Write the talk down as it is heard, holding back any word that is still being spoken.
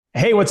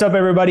Hey, what's up,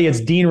 everybody?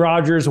 It's Dean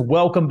Rogers.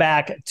 Welcome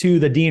back to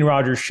the Dean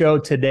Rogers Show.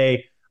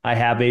 Today, I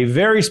have a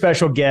very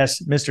special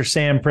guest, Mr.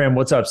 Sam Primm.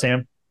 What's up,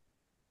 Sam?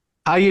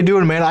 How you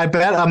doing, man? I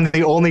bet I'm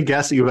the only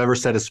guest that you've ever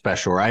said is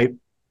special, right?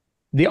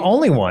 The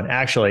only one,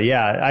 actually.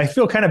 Yeah, I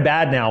feel kind of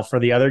bad now for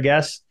the other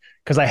guests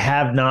because I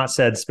have not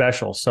said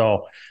special.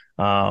 So,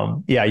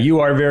 yeah,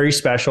 you are very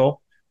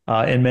special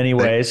in many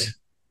Thank, ways.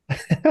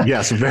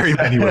 yes, very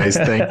many ways.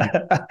 Thank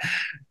you.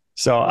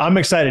 So I'm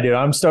excited, dude.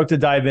 I'm stoked to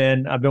dive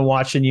in. I've been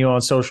watching you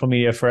on social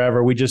media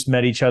forever. We just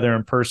met each other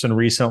in person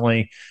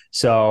recently,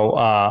 so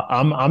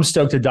I'm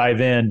stoked to dive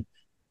in.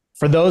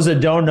 For those that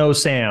don't know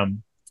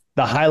Sam,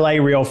 the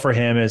highlight reel for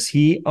him is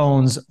he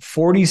owns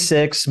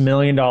 $46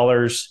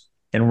 million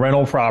in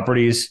rental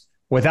properties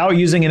without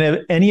using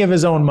any of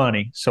his own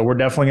money. So we're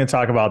definitely going to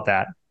talk about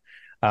that.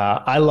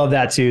 I love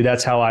that too.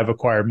 That's how I've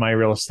acquired my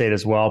real estate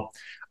as well.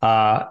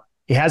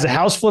 He has a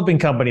house flipping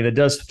company that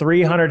does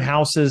 300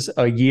 houses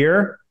a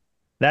year.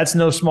 That's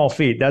no small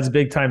feat. That's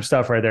big time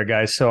stuff right there,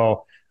 guys.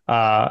 So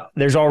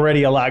there's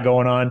already a lot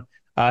going on.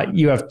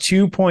 You have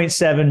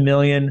 2.7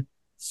 million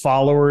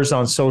followers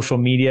on social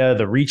media.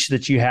 The reach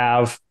that you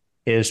have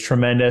is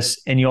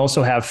tremendous. And you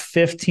also have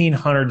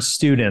 1,500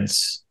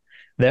 students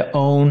that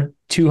own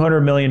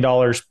 $200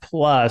 million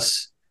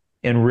plus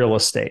in real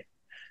estate.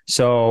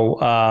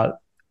 So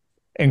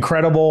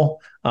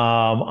incredible.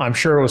 I'm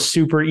sure it was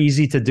super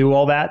easy to do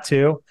all that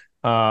too.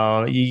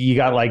 You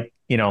got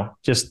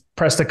just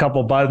pressed a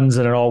couple buttons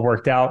and it all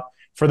worked out.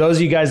 For those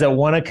of you guys that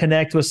want to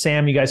connect with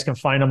Sam, you guys can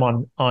find him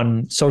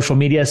on social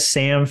media,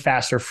 Sam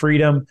Faster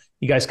Freedom.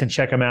 You guys can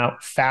check him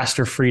out,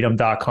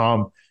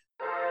 fasterfreedom.com.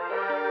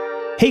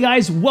 Hey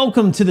guys,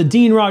 welcome to the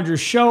Dean Rogers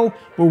Show,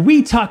 where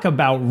we talk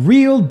about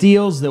real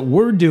deals that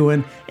we're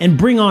doing and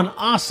bring on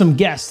awesome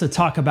guests to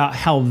talk about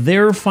how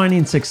they're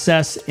finding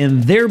success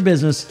in their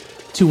business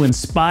to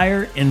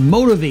inspire and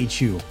motivate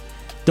you.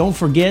 Don't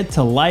forget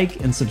to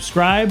like and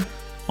subscribe.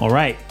 All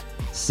right,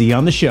 see you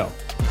on the show.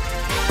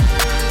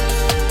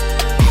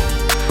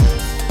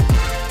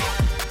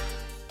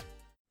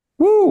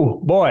 Woo,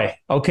 boy.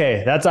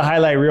 Okay, that's a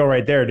highlight reel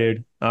right there,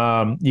 dude.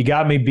 You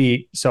got me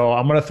beat. So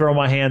I'm gonna throw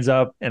my hands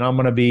up and I'm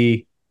gonna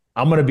be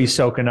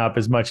soaking up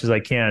as much as I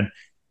can.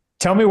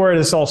 Tell me where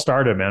this all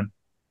started, man.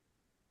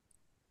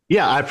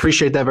 Yeah, I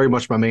appreciate that very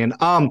much, my man.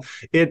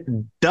 It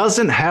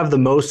doesn't have the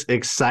most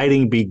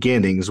exciting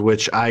beginnings,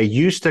 which I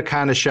used to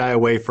kind of shy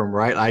away from,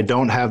 right? I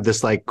don't have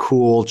this like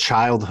cool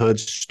childhood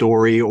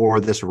story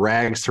or this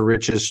rags to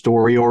riches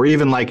story, or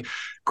even like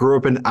grew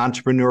up in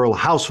entrepreneurial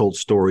household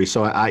story.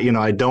 So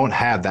I don't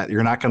have that.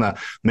 You're not going to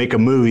make a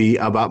movie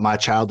about my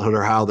childhood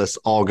or how this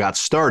all got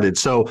started.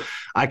 So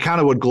I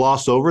kind of would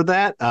gloss over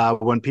that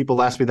when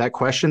people ask me that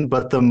question.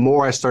 But the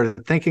more I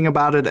started thinking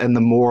about it and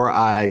the more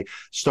I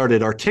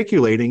started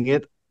articulating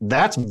it,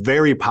 that's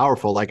very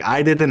powerful. Like,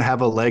 I didn't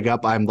have a leg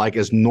up. I'm like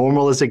as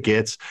normal as it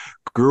gets.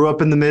 Grew up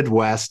in the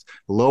Midwest,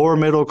 lower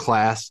middle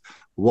class.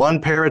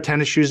 One pair of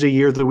tennis shoes a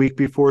year the week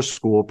before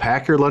school,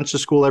 pack your lunch to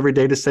school every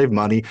day to save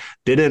money,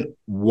 didn't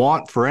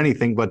want for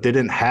anything, but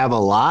didn't have a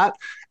lot.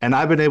 And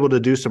I've been able to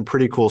do some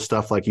pretty cool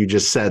stuff like you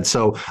just said.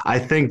 So I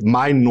think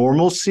my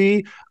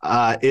normalcy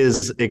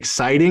is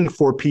exciting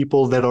for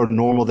people that are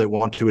normal, that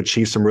want to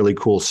achieve some really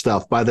cool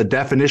stuff. By the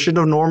definition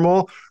of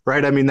normal,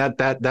 right? I mean,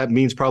 that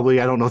means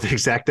probably, I don't know the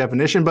exact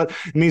definition, but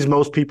it means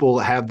most people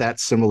have that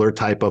similar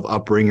type of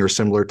upbringing or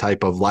similar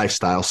type of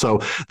lifestyle. So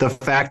the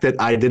fact that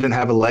I didn't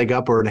have a leg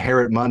up or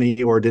inherit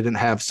money or didn't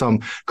have some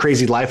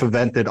crazy life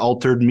event that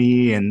altered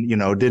me and,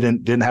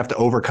 didn't have to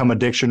overcome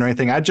addiction or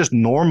anything, I just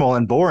normal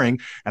and boring.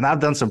 And I've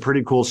done some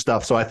pretty cool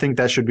stuff. So I think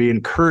that should be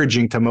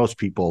encouraging to most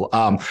people.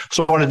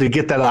 So I wanted to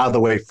get that out of the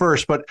way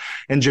first. But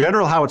in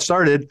general, how it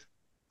started,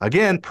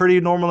 again,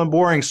 pretty normal and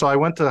boring. So I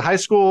went to high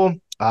school,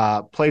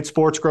 played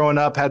sports growing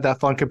up, had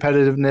that fun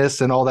competitiveness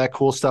and all that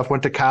cool stuff,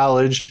 went to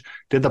college,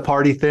 did the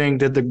party thing,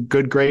 did the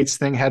good grades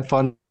thing, had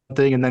fun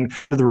thing, and then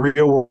the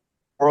real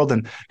world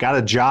and got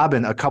a job.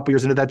 And a couple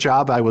years into that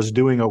job, I was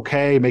doing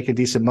okay, making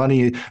decent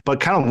money, but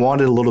kind of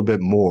wanted a little bit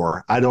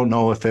more. I don't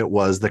know if it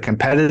was the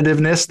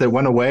competitiveness that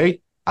went away.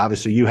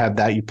 Obviously, you have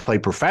that. You play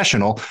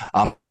professional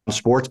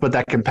sports, but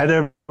that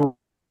competitive,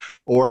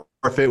 or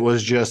if it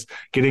was just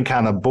getting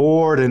kind of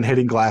bored and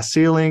hitting glass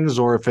ceilings,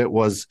 or if it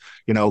was,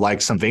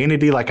 like some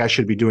vanity, like I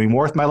should be doing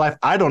more with my life.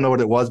 I don't know what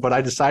it was, but I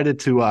decided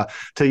to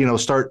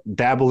start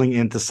dabbling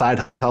into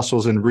side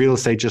hustles, and real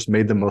estate just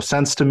made the most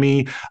sense to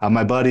me.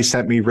 My buddy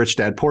sent me Rich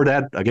Dad, Poor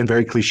Dad. Again,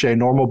 very cliche,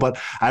 normal, but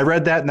I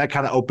read that and that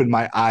kind of opened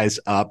my eyes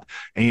up.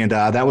 And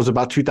that was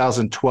about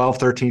 2012,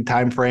 13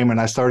 timeframe.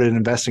 And I started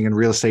investing in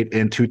real estate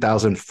in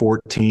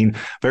 2014,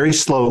 very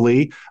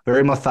slowly,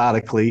 very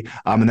methodically.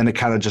 And then it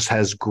kind of just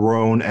has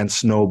grown and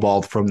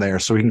snowballed from there.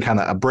 So we can kind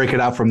of break it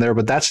out from there,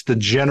 but that's the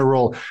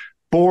general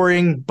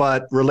boring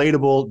but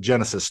relatable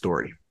Genesis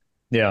story.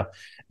 Yeah.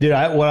 Dude,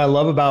 what I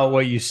love about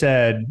what you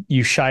said,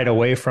 you shied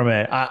away from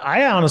it.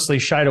 I honestly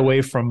shied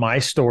away from my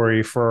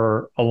story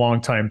for a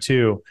long time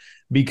too,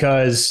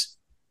 because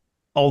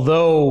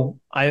although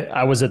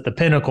I was at the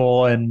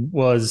pinnacle and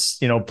was,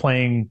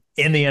 playing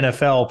in the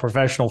NFL,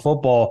 professional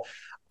football,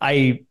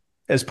 I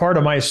as part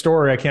of my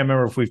story, I can't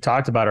remember if we've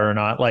talked about it or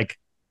not. Like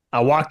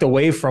I walked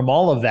away from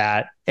all of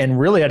that and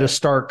really had to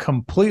start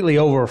completely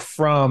over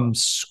from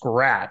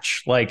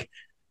scratch. Like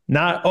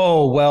not,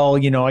 oh, well,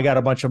 I got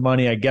a bunch of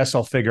money. I guess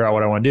I'll figure out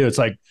what I want to do. It's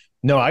like,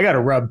 no, I got to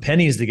rub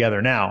pennies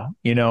together now.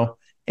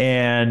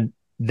 And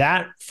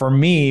that for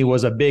me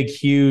was a big,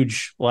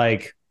 huge,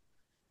 like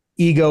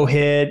ego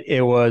hit.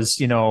 It was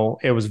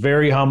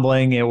very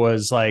humbling. It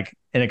was like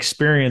an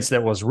experience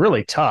that was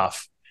really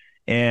tough.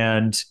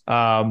 And,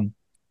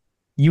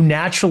 you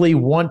naturally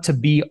want to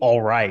be all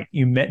right.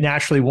 You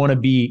naturally want to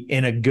be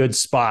in a good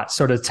spot.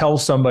 So to tell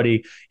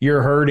somebody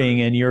you're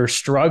hurting and you're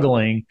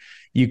struggling,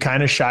 you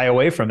kind of shy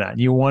away from that.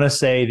 You want to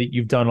say that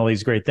you've done all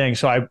these great things.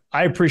 So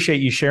I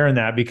appreciate you sharing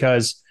that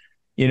because,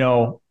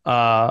 a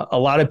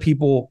lot of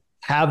people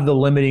have the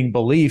limiting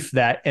belief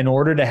that in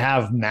order to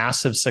have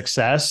massive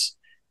success,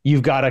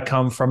 you've got to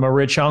come from a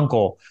rich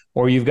uncle,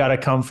 or you've got to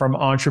come from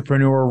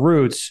entrepreneur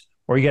roots,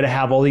 or you got to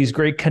have all these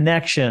great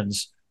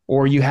connections,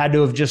 or you had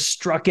to have just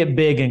struck it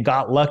big and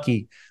got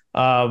lucky.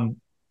 I'd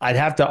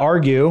have to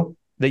argue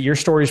that your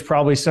story is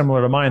probably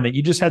similar to mine, that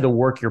you just had to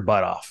work your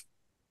butt off.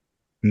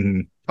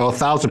 Mm-hmm. Oh,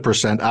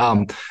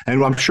 1,000%.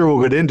 And I'm sure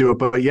we'll get into it,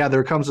 but yeah,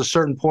 there comes a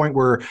certain point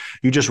where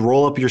you just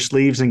roll up your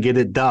sleeves and get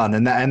it done.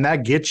 And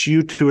that gets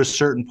you to a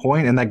certain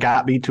point, and that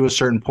got me to a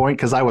certain point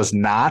because I was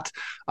not,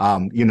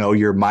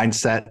 your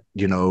mindset,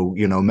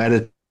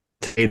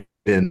 meditate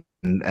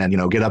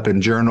and get up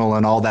and journal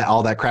and all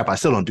that crap. I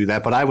still don't do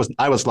that, but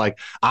I was like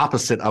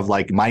opposite of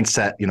like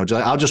mindset,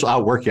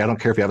 I'll work you. I don't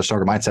care if you have a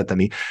stronger mindset than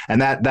me.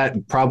 And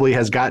that probably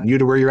has gotten you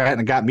to where you're at,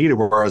 and it got me to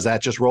where I was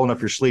at, just rolling up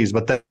your sleeves.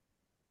 But then,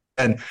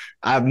 and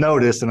I've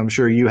noticed, and I'm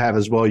sure you have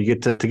as well, you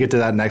get to get to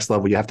that next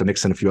level, you have to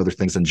mix in a few other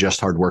things than just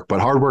hard work,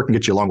 but hard work can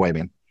get you a long way,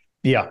 man.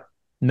 Yeah,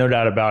 no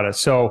doubt about it.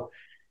 So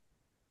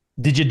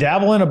did you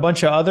dabble in a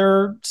bunch of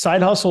other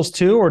side hustles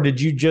too, or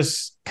did you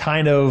just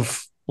kind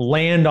of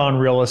land on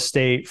real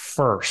estate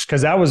first?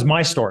 Because that was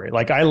my story.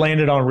 Like I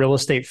landed on real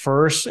estate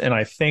first, and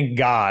I thank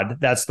God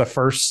that's the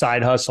first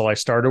side hustle I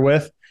started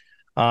with.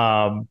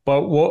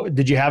 But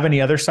did you have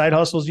any other side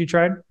hustles you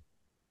tried?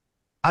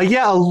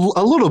 Yeah, a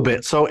little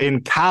bit. So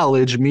in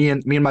college, me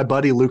and my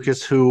buddy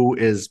Lucas, who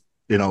is,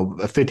 a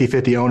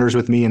 50-50 owners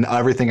with me and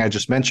everything I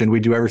just mentioned, we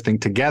do everything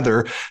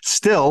together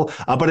still.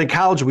 But in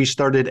college, we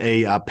started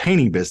a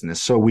painting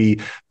business. So we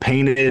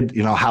painted,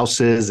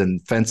 houses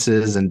and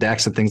fences and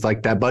decks and things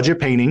like that. Budget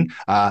painting,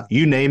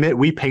 you name it.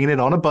 We painted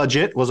on a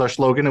budget was our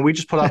slogan. And we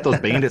just put out those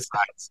bandit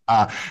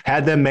signs,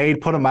 had them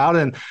made, put them out.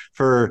 And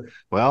for,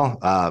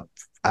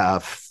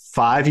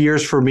 5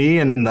 years for me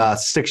and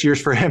 6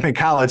 years for him in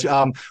college.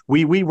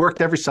 We worked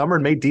every summer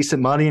and made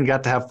decent money and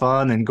got to have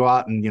fun and go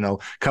out and,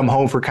 come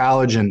home for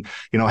college and,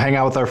 hang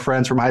out with our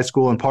friends from high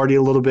school and party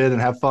a little bit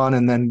and have fun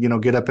and then,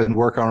 get up and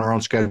work on our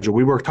own schedule.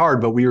 We worked hard,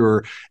 but we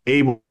were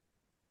able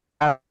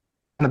to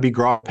be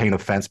paint a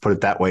fence, put it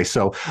that way.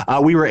 So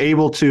we were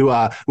able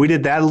to, we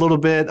did that a little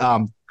bit.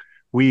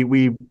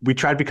 We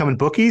tried becoming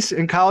bookies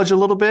in college a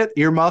little bit,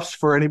 earmuffs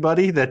for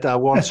anybody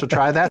that wants to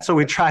try that. So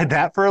we tried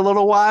that for a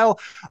little while.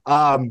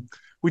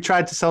 We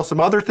tried to sell some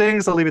other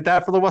things. I'll leave it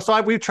that for a little while.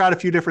 So we've tried a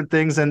few different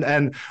things,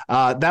 and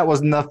that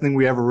was nothing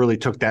we ever really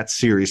took that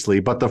seriously.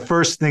 But the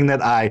first thing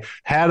that I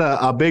had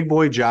a big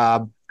boy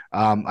job.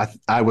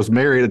 I was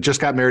married. I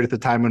just got married at the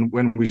time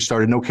when we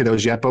started. No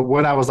kiddos yet. But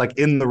when I was like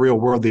in the real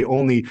world, the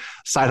only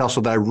side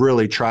hustle that I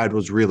really tried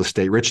was real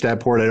estate. Rich Dad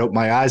Poor Dad opened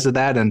my eyes to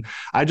that. And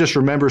I just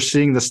remember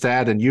seeing the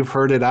stat, and you've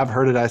heard it. I've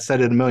heard it. I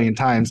said it a million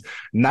times.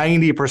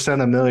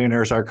 90% of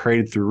millionaires are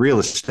created through real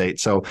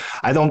estate. So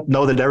I don't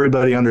know that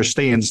everybody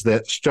understands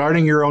that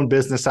starting your own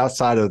business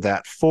outside of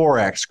that,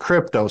 Forex,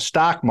 crypto,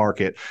 stock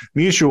market,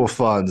 mutual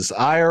funds,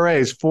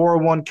 IRAs,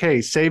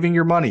 401k, saving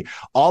your money,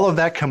 all of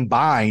that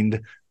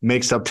combined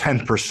makes up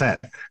 10%.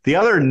 The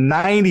other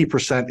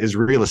 90% is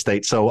real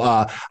estate. So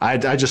I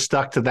just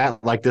stuck to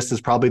that. Like, this is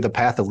probably the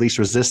path of least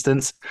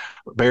resistance.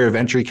 Barrier of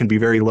entry can be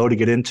very low to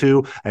get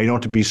into. And you don't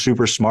have to be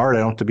super smart. I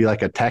don't have to be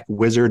like a tech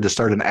wizard to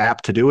start an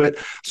app to do it.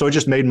 So it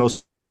just made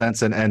most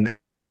sense and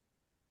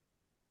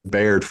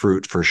bared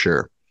fruit for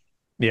sure.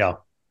 Yeah,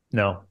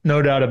 no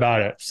doubt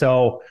about it.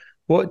 So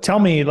tell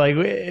me, like,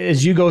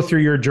 as you go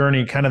through your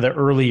journey, kind of the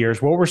early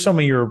years, what were some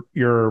of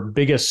your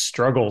biggest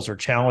struggles or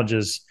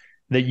challenges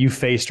that you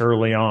faced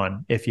early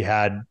on, if you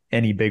had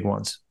any big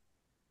ones?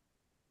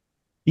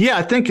 Yeah,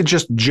 I think it's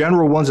just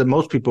general ones that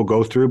most people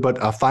go through, but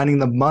finding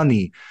the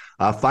money,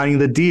 finding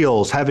the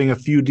deals, having a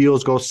few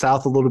deals go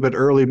south a little bit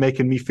early,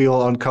 making me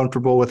feel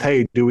uncomfortable with,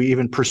 hey, do we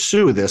even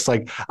pursue this?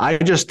 Like, I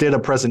just did a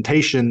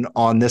presentation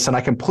on this and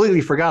I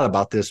completely forgot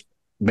about this.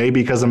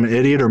 Maybe because I'm an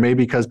idiot, or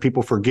maybe because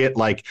people forget,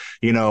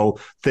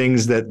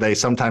 things that they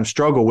sometimes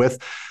struggle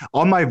with.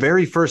 On my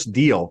very first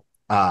deal,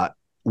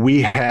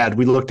 we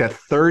looked at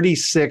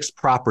 36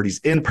 properties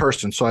in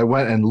person. So I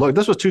went and looked.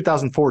 This was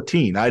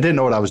 2014. I didn't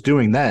know what I was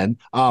doing then.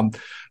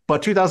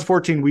 But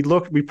 2014,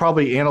 we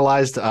probably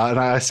analyzed, and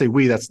I say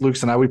we, that's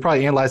Luke's and I, we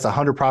probably analyzed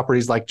 100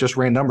 properties, like just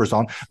ran numbers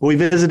on. But we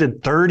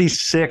visited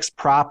 36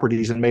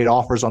 properties and made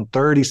offers on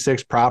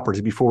 36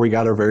 properties before we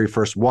got our very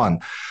first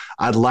one.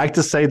 I'd like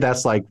to say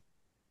that's like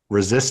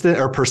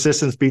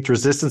persistence beats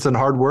resistance and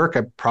hard work.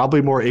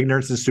 Probably more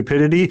ignorance and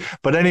stupidity.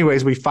 But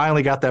anyways, we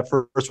finally got that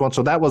first one.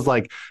 So that was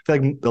like, I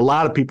feel like a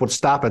lot of people would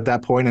stop at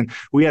that point. And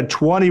we had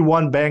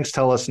 21 banks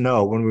tell us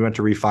no when we went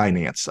to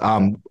refinance.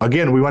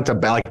 Again, we went to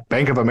like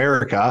Bank of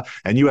America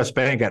and US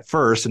Bank at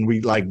first, and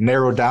we like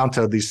narrowed down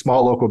to these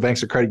small local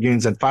banks and credit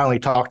unions and finally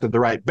talked to the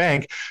right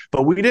bank,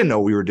 but we didn't know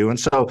what we were doing.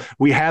 So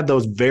we had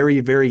those very,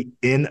 very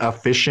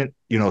inefficient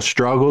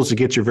struggles to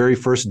get your very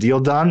first deal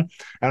done.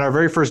 And our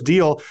very first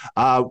deal,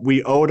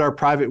 we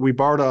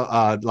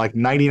borrowed like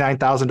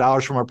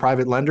 $99,000 from our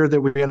private lender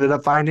that we ended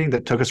up finding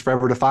that took us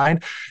forever to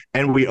find.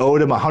 And we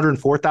owed him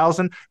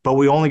 $104,000, but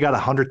we only got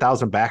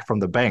 $100,000 back from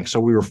the bank. So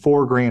we were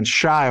 $4,000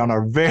 shy on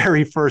our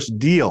very first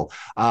deal.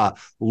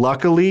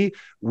 Luckily,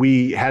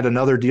 we had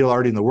another deal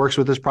already in the works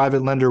with this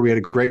private lender. We had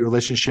a great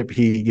relationship.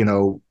 He,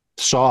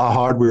 saw how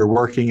hard we were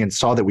working and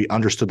saw that we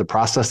understood the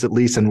process at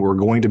least and were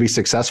going to be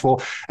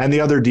successful. And the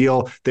other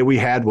deal that we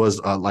had was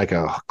like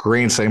a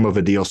grand slam of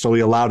a deal. So he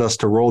allowed us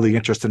to roll the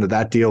interest into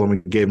that deal and we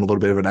gave him a little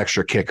bit of an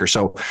extra kicker.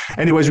 So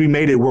anyways, we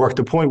made it work.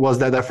 The point was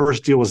that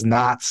first deal was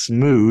not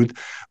smooth,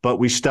 but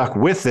we stuck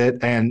with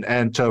it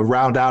and to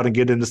round out and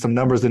get into some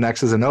numbers and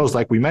X's and O's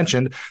like we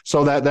mentioned.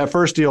 So that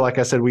first deal, like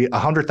I said, we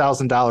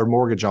 $100,000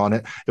 mortgage on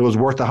it. It was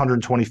worth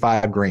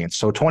 $125,000.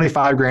 So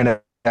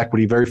 $25,000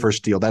 equity, very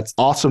first deal. That's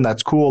awesome.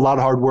 That's cool. A lot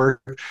of hard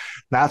work,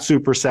 not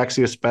super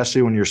sexy,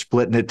 especially when you're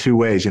splitting it two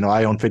ways.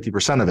 I own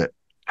 50% of it.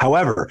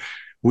 However,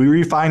 we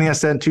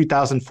refinanced that in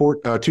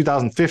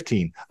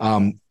 2015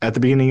 at the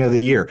beginning of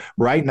the year.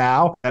 Right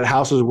now, that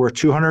house is worth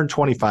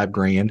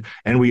 $225,000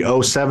 and we owe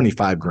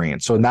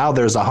 $75,000. So now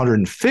there's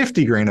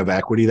 $150,000 of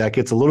equity. That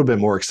gets a little bit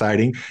more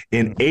exciting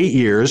in 8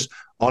 years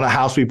on a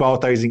house we bought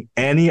without using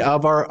any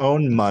of our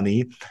own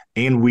money,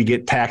 and we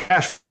get tax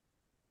cash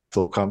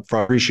come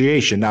from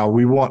appreciation. Now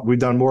we've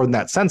done more than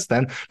that since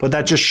then, but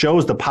that just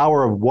shows the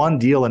power of one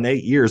deal in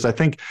 8 years. I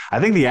think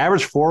the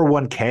average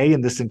 401k in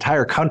this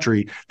entire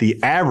country,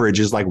 the average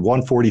is like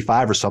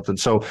 145 or something.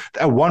 So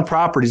that one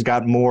property's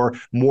got more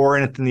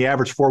in it than the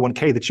average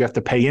 401k that you have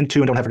to pay into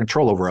and don't have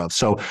control over of.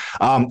 So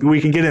we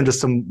can get into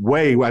some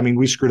way. I mean,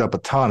 we screwed up a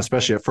ton,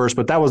 especially at first,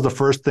 but that was the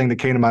first thing that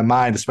came to my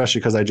mind,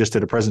 especially because I just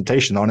did a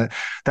presentation on it.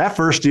 That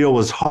first deal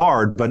was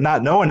hard, but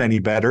not knowing any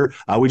better,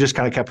 we just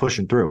kind of kept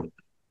pushing through.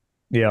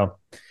 Yeah.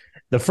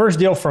 The first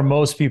deal for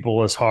most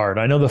people is hard.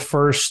 I know the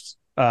first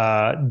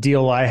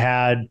deal I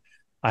had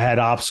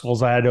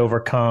obstacles I had to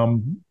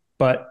overcome,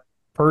 but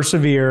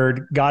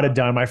persevered, got it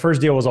done. My first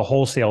deal was a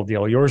wholesale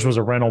deal. Yours was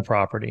a rental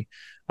property.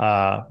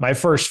 My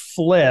first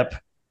flip,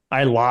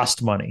 I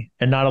lost money,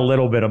 and not a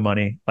little bit of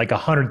money, like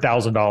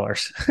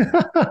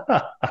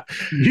 $100,000.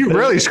 You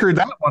really screwed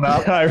that one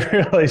up. I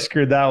really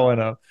screwed that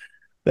one up.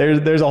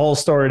 There's a whole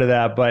story to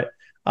that, but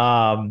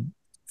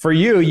for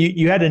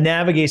you had to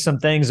navigate some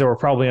things that were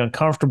probably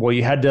uncomfortable.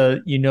 You had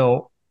to,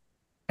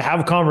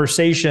 have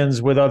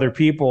conversations with other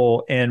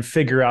people and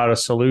figure out a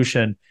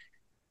solution.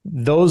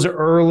 Those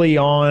early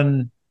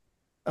on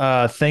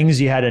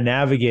things you had to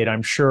navigate,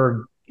 I'm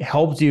sure,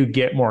 helped you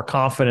get more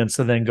confidence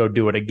to then go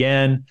do it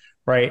again,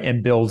 right,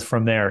 and build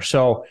from there.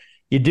 So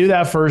you do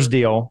that first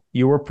deal.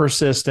 You were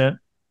persistent.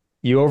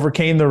 You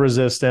overcame the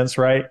resistance,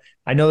 right?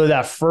 I know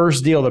that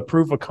first deal, the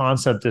proof of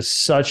concept, is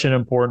such an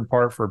important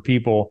part for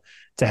people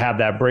to have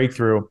that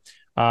breakthrough.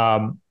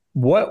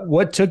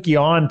 What took you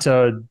on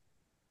to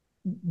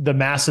the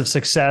massive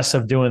success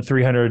of doing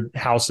 300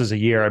 houses a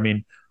year? I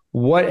mean,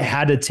 what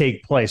had to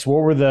take place?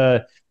 What were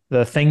the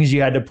things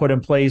you had to put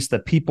in place, the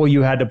people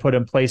you had to put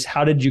in place?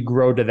 How did you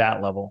grow to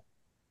that level?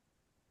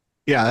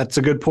 Yeah, that's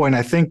a good point.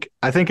 I think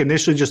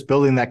initially just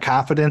building that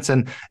confidence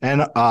and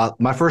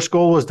my first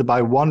goal was to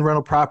buy one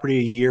rental property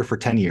a year for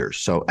 10 years.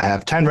 So I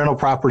have 10 rental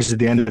properties at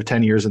the end of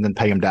 10 years and then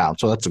pay them down.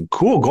 So that's a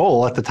cool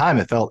goal. At the time,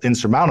 it felt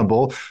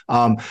insurmountable.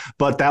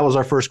 But that was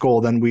our first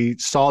goal. Then we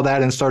saw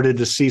that and started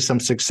to see some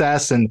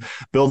success and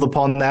build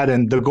upon that.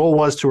 And the goal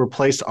was to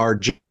replace our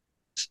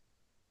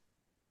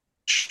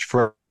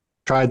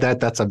tried that.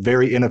 That's a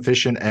very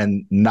inefficient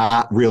and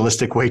not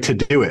realistic way to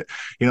do it.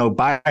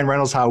 Buying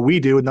rentals how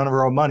we do with none of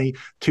our own money,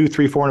 $200,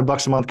 $300,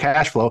 $400 a month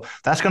cash flow.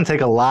 That's going to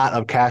take a lot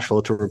of cash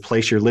flow to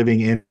replace your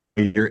living in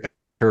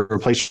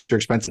replace your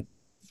expense,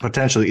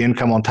 potentially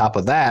income on top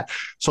of that.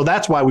 So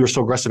that's why we were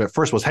so aggressive at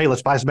first was, hey,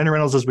 let's buy as many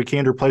rentals as we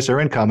can to replace our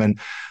income.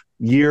 And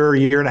year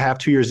and a half,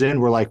 2 years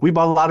in, we're like, we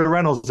bought a lot of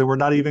rentals and we're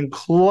not even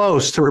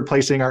close to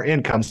replacing our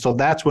income. So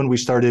that's when we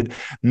started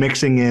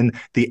mixing in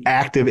the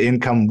active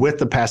income with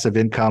the passive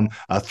income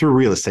through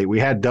real estate. We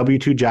had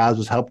W-2 jobs,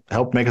 was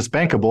helped make us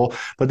bankable,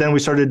 but then we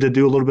started to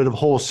do a little bit of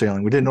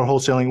wholesaling. We didn't know what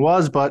wholesaling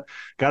was, but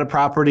got a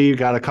property,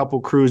 got a couple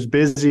crews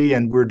busy,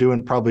 and we're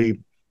doing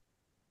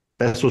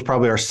this was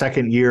probably our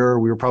second year.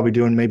 We were probably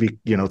doing maybe,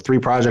 3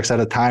 projects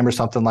at a time or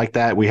something like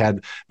that. We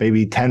had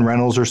maybe 10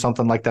 rentals or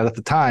something like that at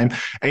the time.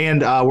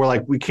 And we're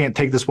like, we can't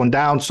take this one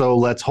down, so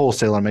let's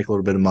wholesale and make a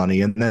little bit of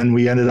money. And then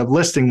we ended up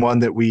listing one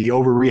that we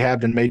over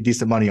rehabbed and made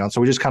decent money on.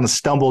 So we just kind of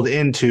stumbled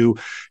into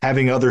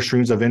having other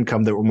streams of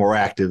income that were more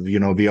active, via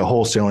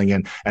wholesaling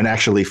and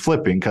actually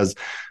flipping. Because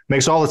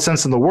makes all the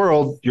sense in the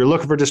world. You're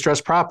looking for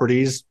distressed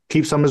properties,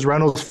 keep some as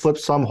rentals, flip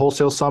some,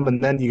 wholesale some,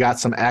 and then you got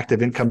some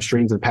active income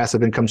streams and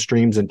passive income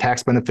streams and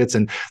tax benefits.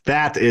 And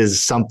that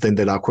is something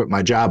that I'll quit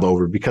my job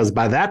over, because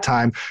by that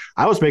time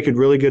I was making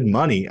really good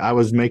money. I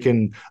was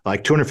making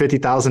like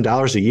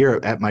 $250,000 a year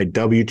at my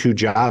W-2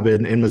 job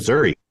in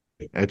Missouri.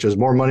 It's just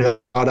more money than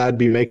I thought I'd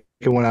be making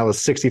when I was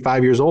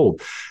 65 years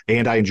old.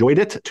 And I enjoyed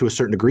it to a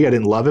certain degree. I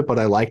didn't love it, but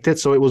I liked it.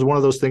 So it was one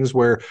of those things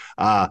where,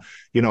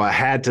 I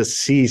had to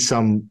see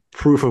some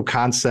proof of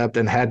concept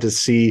and had to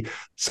see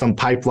some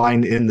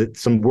pipeline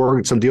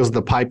some deals in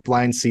the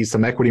pipeline, see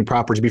some equity in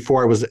properties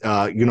before I was,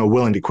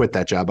 willing to quit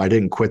that job. I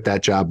didn't quit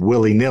that job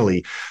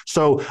willy-nilly.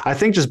 So I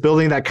think just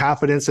building that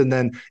confidence, and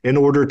then in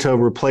order to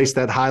replace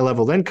that high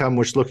level income,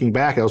 which looking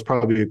back, that was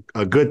probably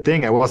a good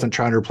thing. I wasn't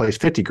trying to replace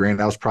 50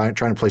 grand. I was probably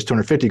trying to replace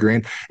 250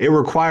 grand. It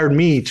required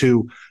me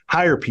to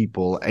hire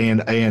people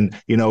and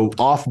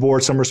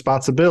offboard some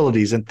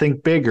responsibilities and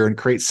think bigger and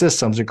create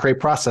systems and create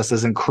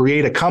processes and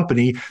create a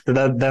company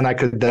that then I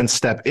could then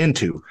step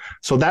into.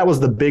 So that was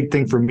the big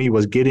thing for me,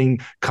 was getting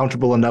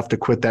comfortable enough to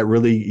quit that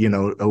really,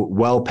 a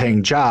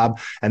well-paying job.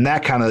 And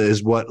that kind of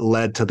is what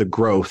led to the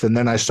growth. And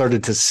then I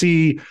started to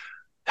see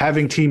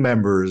having team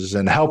members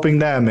and helping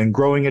them and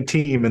growing a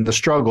team and the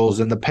struggles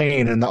and the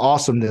pain and the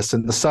awesomeness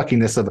and the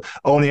suckiness of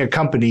owning a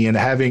company and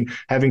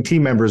having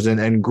team members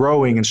and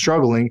growing and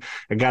struggling.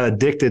 I got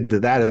addicted to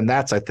that. And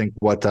that's, I think,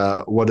 what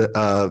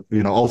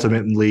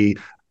ultimately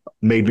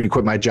made me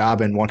quit my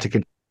job and want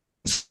to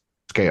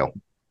scale.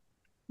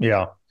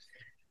 Yeah.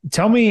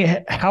 Tell me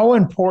how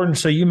important,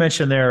 so you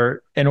mentioned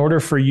there, in order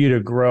for you to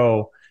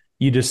grow,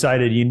 you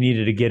decided you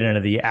needed to get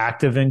into the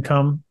active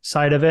income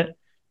side of it.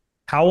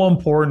 How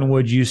important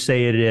would you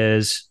say it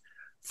is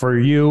for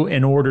you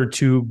in order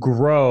to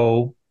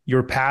grow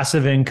your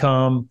passive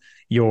income,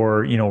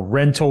 your,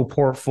 rental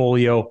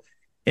portfolio,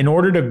 in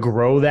order to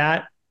grow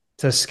that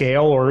to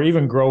scale or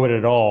even grow it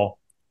at all?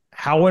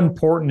 How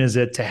important is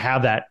it to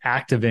have that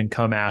active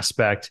income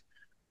aspect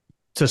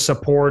to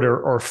support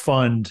or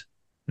fund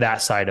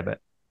that side of it?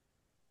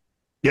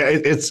 Yeah,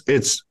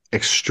 it's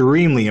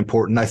extremely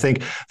important. I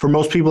think for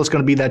most people, it's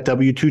going to be that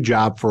W-2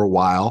 job for a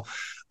while.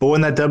 But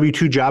when that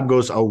W-2 job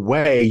goes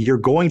away, you're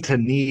going to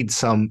need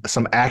some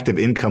active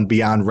income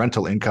beyond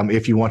rental income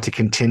if you want to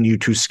continue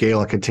to scale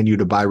and continue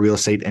to buy real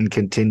estate and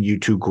continue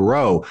to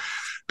grow.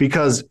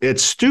 Because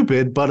it's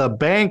stupid, but a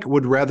bank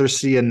would rather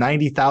see a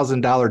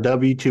 $90,000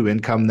 W-2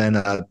 income than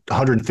a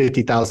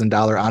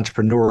 $150,000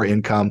 entrepreneur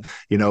income,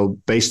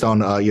 based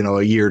on,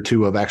 a year or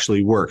two of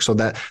actually work. So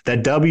that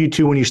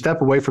W-2, when you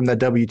step away from that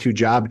W-2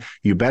 job,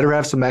 you better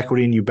have some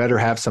equity and you better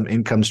have some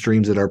income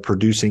streams that are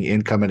producing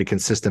income at a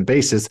consistent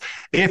basis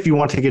if you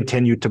want to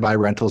continue to buy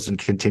rentals and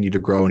continue to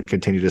grow and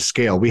continue to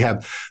scale. We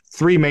have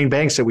 3 main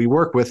banks that we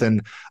work with.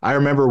 And I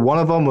remember one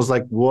of them was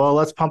like, well,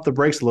 let's pump the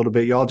brakes a little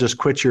bit. Y'all just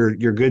quit your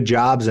good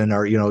jobs and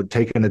are,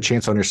 taking a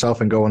chance on yourself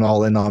and going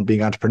all in on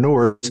being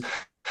entrepreneurs.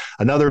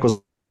 Another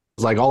was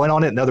like all in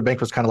on it. Another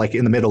bank was kind of like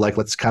in the middle, like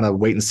let's kind of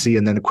wait and see.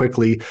 And then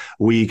quickly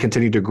we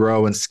continued to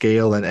grow and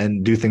scale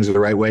and do things the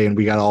right way. And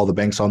we got all the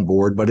banks on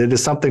board, but it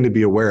is something to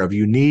be aware of.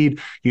 You need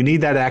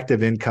that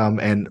active income.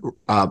 And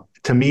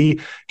to me,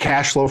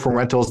 cash flow from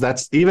rentals,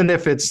 that's, even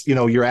if it's,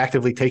 you're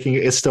actively taking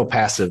it, it's still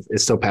passive.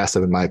 It's still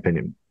passive in my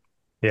opinion.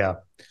 Yeah.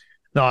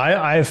 No,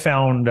 I have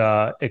found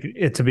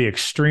it to be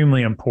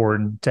extremely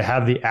important to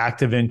have the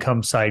active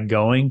income side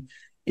going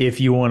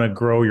if you want to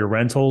grow your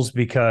rentals,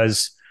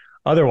 because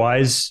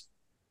otherwise,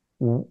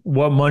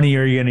 what money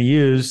are you going to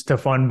use to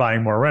fund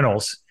buying more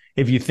rentals?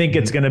 If you think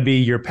it's going to be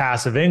your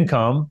passive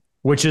income,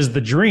 which is the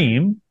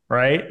dream,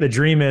 right? The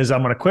dream is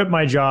I'm going to quit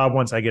my job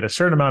once I get a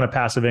certain amount of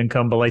passive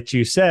income. But like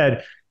you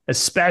said,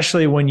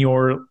 especially when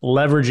you're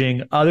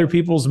leveraging other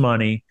people's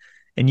money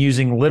and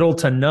using little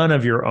to none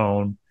of your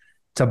own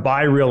to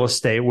buy real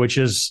estate, which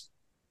is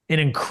an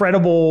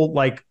incredible,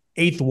 like,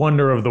 eighth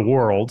wonder of the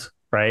world,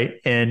 right?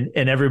 And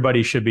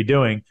everybody should be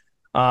doing.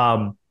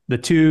 The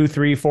 $200,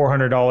 $300,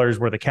 $400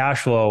 worth of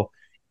cash flow,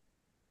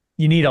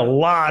 you need a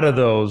lot of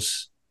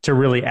those to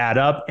really add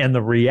up. And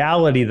the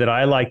reality that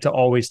I like to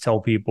always tell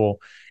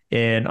people,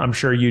 and I'm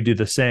sure you do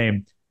the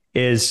same,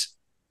 is,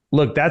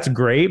 look, that's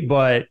great,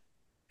 but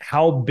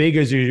how big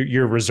is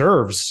your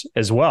reserves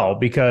as well?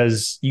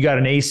 Because you got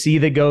an AC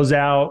that goes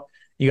out,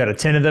 you got a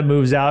tenant that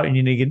moves out, and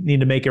you need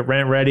to make it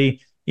rent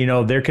ready.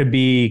 There could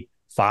be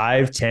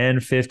 $5,000,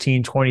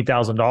 $10,000, $15,000,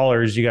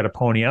 $20,000 you got to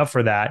pony up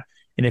for that.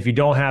 And if you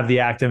don't have the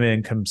active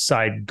income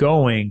side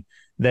going,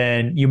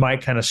 then you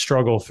might kind of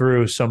struggle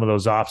through some of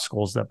those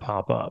obstacles that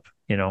pop up,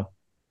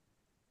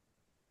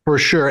 For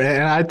sure.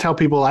 And I tell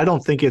people, I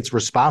don't think it's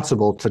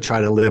responsible to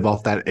try to live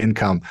off that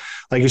income.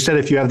 Like you said,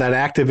 if you have that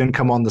active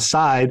income on the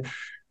side,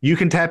 you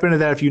can tap into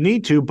that if you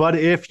need to. But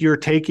if you're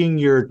taking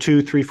your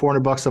 $200,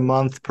 $300, $400 a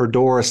month per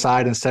door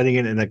aside and setting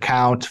it in an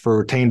account for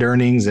retained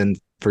earnings and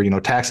for,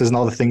 taxes and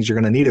all the things you're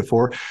going to need it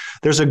for,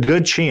 there's a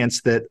good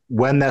chance that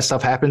when that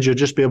stuff happens, you'll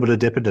just be able to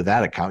dip into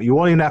that account. You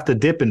won't even have to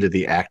dip into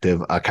the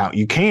active account.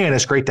 You can,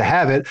 it's great to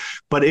have it,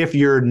 but if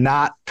you're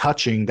not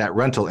touching that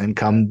rental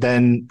income,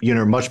 then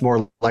you're much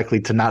more likely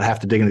to not have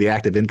to dig into the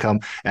active income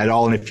at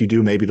all. And if you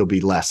do, maybe it'll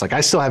be less. Like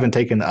I still haven't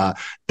taken a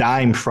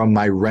dime from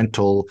my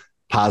rental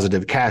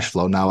positive cash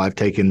flow. Now I've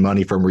taken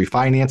money from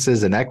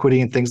refinances and equity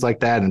and things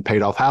like that and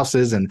paid off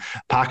houses and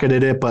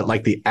pocketed it. But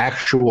like the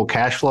actual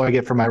cash flow I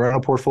get from my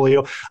rental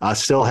portfolio, I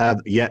still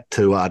have yet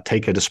to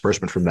take a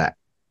disbursement from that.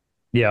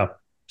 Yeah.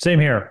 Same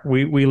here.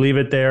 We leave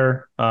it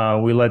there.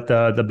 We let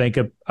the bank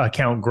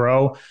account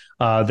grow.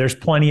 There's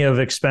plenty of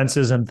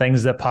expenses and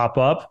things that pop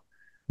up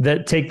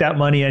that take that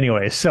money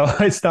anyway. So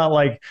it's not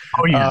like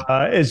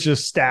it's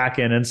just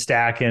stacking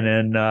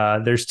and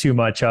there's too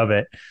much of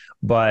it.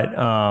 But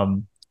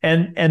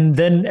and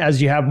then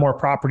as you have more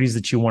properties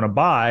that you want to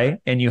buy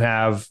and you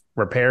have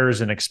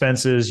repairs and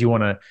expenses, you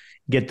want to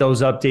get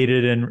those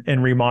updated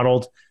and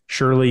remodeled,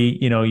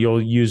 surely,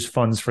 you'll use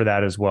funds for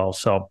that as well.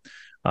 So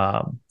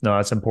no,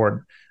 that's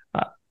important.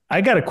 I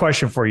got a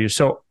question for you.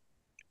 So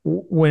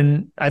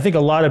when I think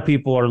a lot of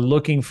people are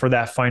looking for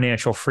that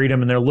financial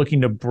freedom and they're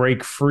looking to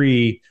break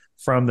free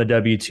from the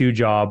W-2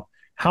 job,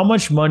 how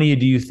much money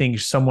do you think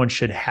someone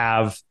should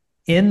have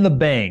in the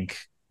bank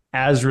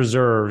as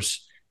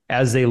reserves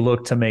as they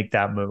look to make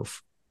that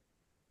move?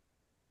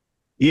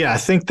 Yeah, I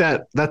think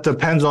that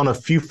depends on a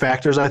few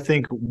factors. I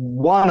think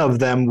one of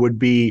them would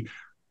be,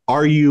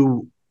 are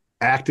you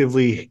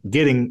actively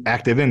getting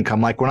active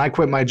income? Like when I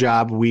quit my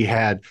job, we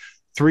had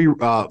 3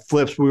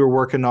 flips we were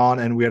working on,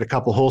 and we had a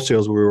couple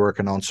wholesales we were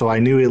working on. So I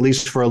knew at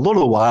least for a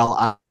little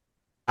while,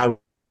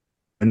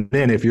 and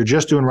then if you're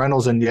just doing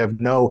rentals and you have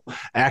no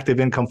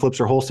active income flips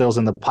or wholesales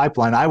in the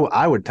pipeline,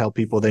 I would tell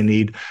people they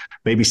need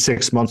maybe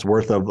 6 months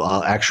worth of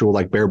actual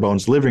like bare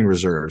bones living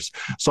reserves.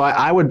 So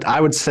I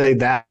would say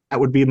that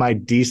would be my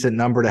decent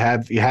number to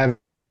have. You have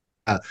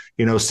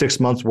 6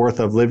 months worth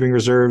of living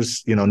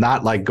reserves,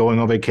 not like going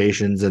on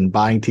vacations and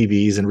buying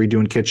TVs and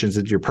redoing kitchens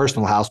at your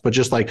personal house, but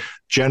just like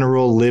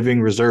general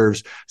living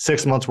reserves,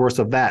 6 months worth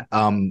of that.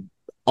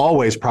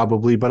 Always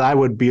probably, but I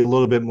would be a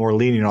little bit more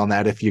lenient on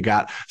that if you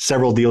got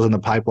several deals in the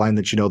pipeline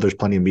that there's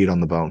plenty of meat on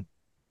the bone.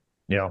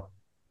 Yeah.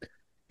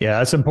 Yeah,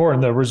 that's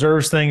important. The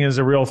reserves thing is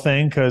a real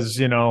thing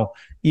because,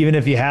 even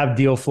if you have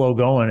deal flow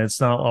going, it's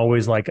not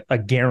always like a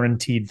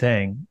guaranteed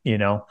thing,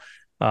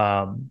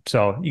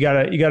 So you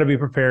gotta be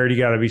prepared. You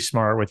gotta be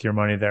smart with your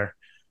money there.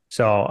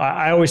 So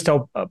I always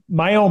tell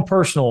my own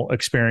personal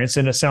experience,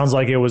 and it sounds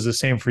like it was the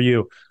same for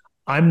you.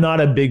 I'm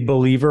not a big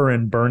believer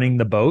in burning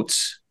the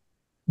boats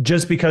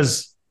just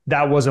because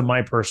that wasn't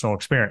my personal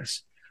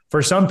experience.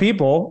 For some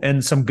people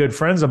and some good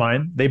friends of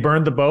mine, they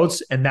burned the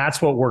boats and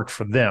that's what worked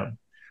for them.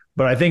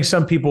 But I think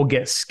some people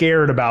get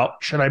scared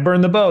about, should I burn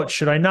the boat?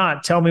 Should I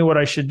not? Tell me what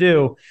I should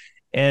do.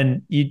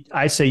 And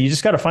I say, you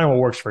just got to find what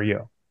works for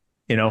you.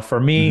 For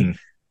me,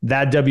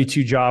 that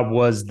W-2 job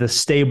was the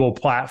stable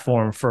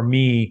platform for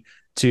me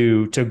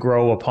to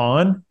grow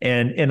upon.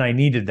 And I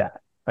needed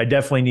that. I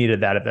definitely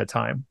needed that at that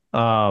time.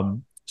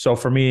 So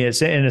for me, it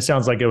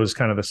sounds like it was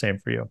kind of the same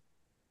for you.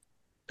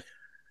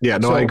 Yeah,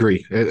 no, I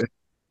agree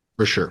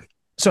for sure.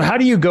 So how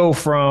do you go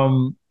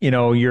from,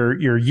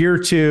 your year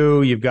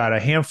 2, you've got a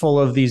handful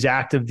of these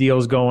active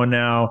deals going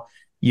now,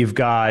 you've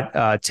got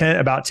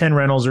about 10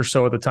 rentals or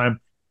so at the time.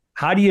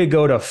 How do you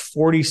go to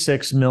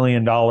 $46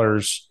 million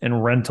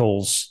in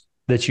rentals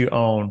that you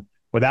own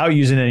without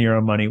using any of your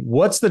own money?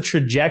 What's the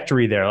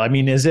trajectory there? I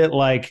mean, is it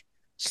like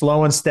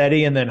slow and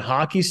steady and then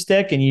hockey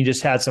stick and you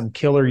just had some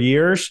killer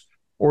years?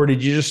 Or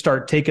did you just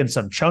start taking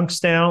some chunks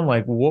down?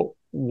 Like what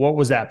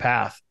was that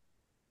path?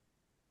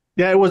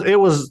 Yeah, it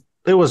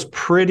was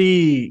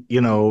pretty,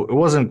 it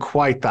wasn't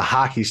quite the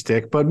hockey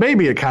stick, but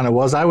maybe it kind of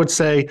was. I would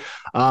say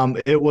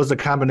it was a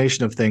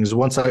combination of things.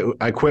 Once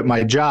I quit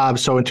my job.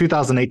 So in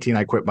 2018,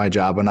 I quit my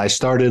job and I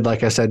started,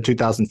 like I said,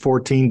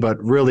 2014,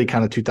 but really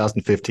kind of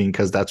 2015,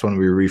 because that's when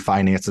we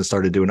refinanced and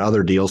started doing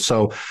other deals.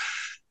 So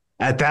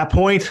at that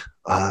point,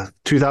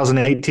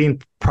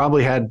 2018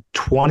 probably had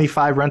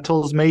 25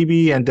 rentals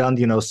maybe, and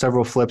done,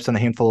 several flips and a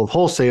handful of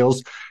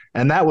wholesales.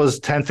 And that was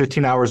 10,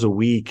 15 hours a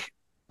week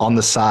on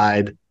the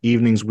side,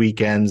 evenings,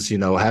 weekends,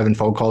 having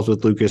phone calls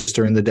with Lucas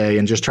during the day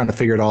and just trying to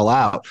figure it all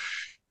out.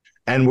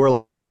 And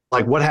we're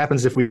like, what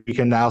happens if we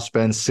can now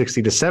spend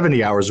 60 to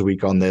 70 hours a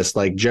week on this?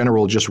 Like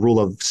general just rule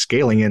of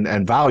scaling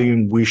and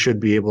volume, we should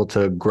be able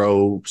to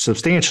grow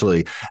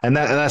substantially. And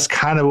that's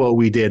kind of what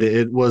we did.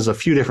 It was a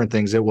few different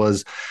things. It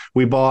was,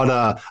 we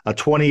bought a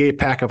 28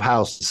 pack of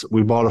houses.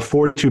 We bought a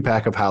 42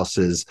 pack of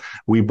houses.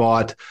 We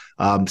bought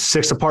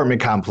 6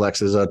 apartment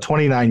complexes, a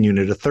 29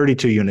 unit, a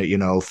 32 unit, $3,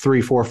 $4,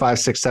 $5, $6,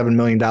 $7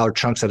 million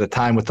chunks at a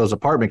time with those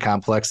apartment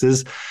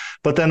complexes.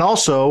 But then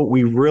also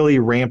we really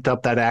ramped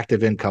up that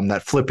active income,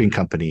 that flipping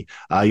company.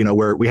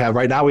 Where we have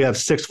right now we have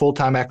 6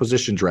 full-time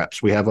acquisitions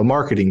reps. We have a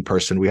marketing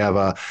person. We have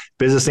a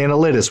business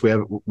analyst.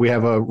 We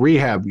have a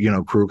rehab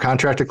crew,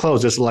 contract to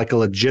close. This is like a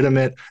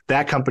legitimate.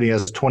 That company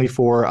has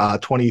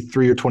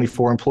 23 or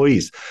 24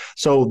 employees.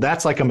 So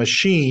that's like a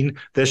machine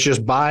that's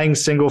just buying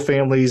single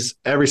families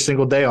every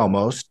single day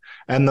almost.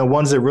 And the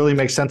ones that really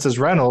make sense as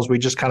rentals, we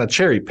just kind of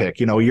cherry pick.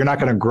 You're not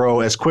going to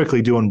grow as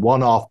quickly doing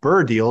one-off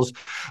BRRRR deals,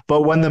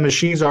 but when the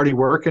machine's already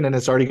working and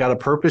it's already got a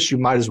purpose, you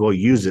might as well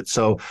use it.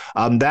 So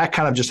that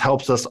kind of just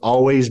helps us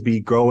always be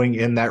growing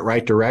in that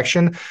right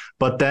direction.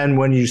 But then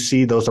when you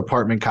see those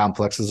apartment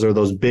complexes or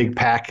those big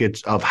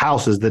package of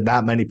houses that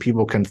not many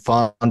people can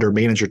fund or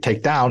manage or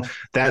take down,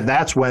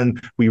 that's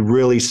when we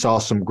really saw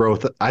some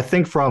growth. I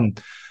think from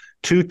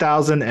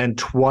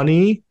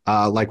 2020,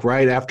 like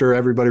right after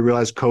everybody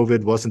realized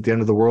COVID wasn't the end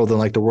of the world and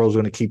like the world's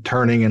going to keep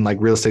turning and like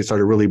real estate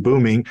started really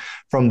booming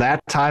from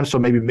that time. So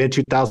maybe mid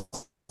 2000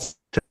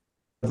 to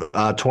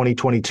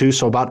 2022.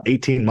 So about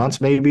 18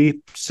 months,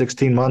 maybe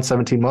 16 months,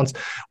 17 months,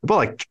 we bought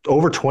like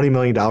over $20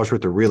 million worth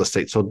of real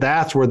estate. So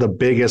that's where the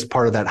biggest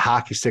part of that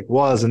hockey stick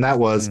was. And that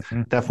was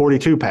that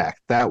 42 pack.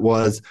 That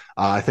was,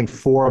 I think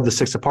 4 of the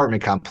 6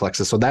 apartment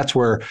complexes. So that's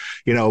where,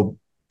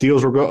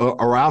 deals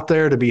are out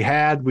there to be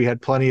had. We had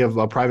plenty of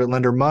private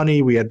lender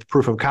money. We had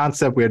proof of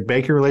concept. We had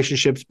banking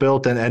relationships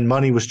built, and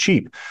money was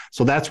cheap.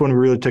 So that's when we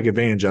really took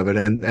advantage of it.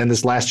 And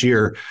this last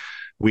year,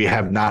 we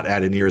have not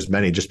added near as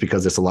many just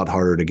because it's a lot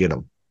harder to get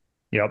them.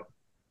 Yep.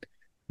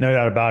 No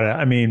doubt about it.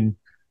 I mean,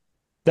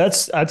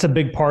 that's a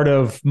big part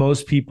of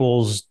most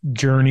people's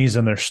journeys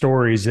and their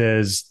stories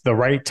is the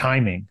right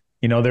timing.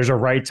 There's a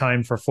right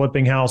time for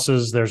flipping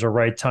houses. There's a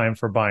right time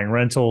for buying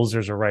rentals.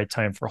 There's a right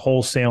time for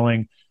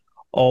wholesaling.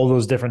 All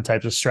those different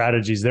types of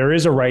strategies. There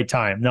is a right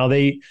time. Now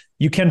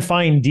you can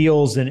find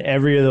deals in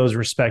every of those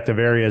respective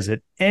areas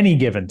at any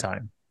given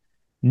time.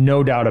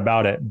 No doubt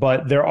about it.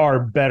 But there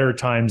are better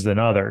times than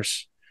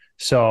others.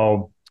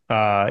 So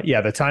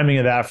the timing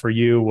of that for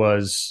you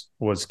was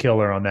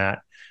killer on that.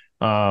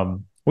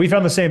 We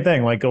found the same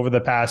thing, like over the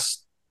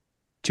past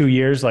 2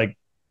 years, like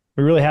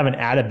we really haven't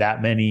added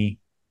that many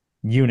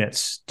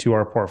units to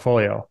our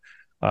portfolio.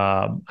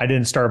 I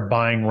didn't start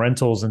buying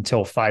rentals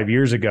until 5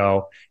 years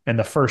ago. And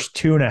the first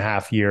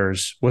 2.5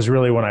 years was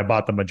really when I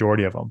bought the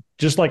majority of them,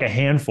 just like a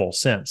handful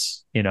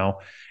since, and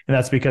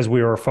that's because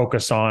we were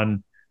focused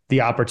on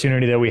the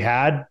opportunity that we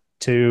had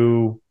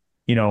to,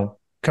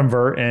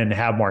 convert and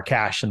have more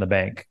cash in the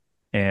bank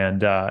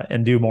and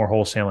do more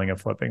wholesaling and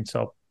flipping.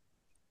 So,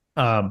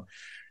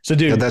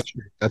 dude, yeah,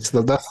 that's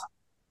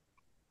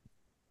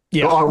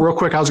yeah. Oh, real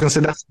quick, I was going to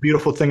say that's the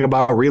beautiful thing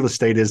about real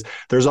estate is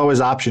there's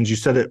always options. You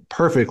said it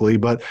perfectly,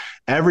 but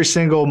every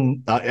single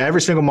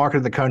market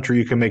in the country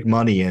you can make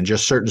money in.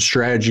 Just certain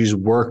strategies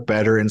work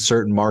better in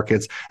certain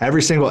markets.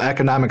 Every single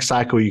economic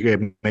cycle you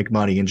can make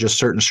money in. Just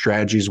certain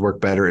strategies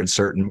work better in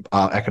certain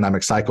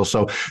economic cycles.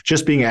 So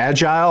just being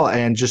agile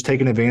and just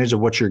taking advantage of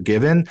what you're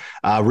given.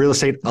 Real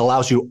estate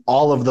allows you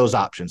all of those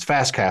options: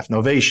 fast CAF,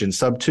 novation,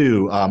 sub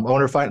 2,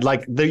 owner finance.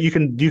 Like you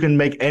can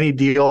make any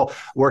deal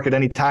work at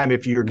any time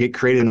if you get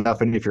creative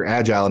enough and if you're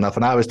agile enough.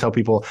 And I always tell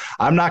people,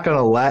 I'm not going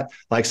to let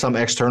like some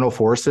external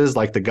forces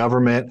like the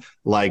government,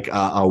 like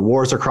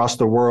wars across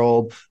the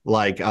world,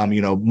 like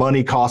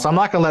money costs. I'm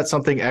not going to let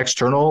something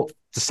external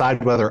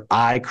decide whether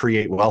I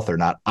create wealth or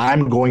not.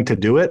 I'm going to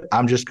do it.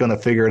 I'm just going to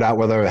figure it out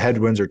whether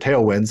headwinds or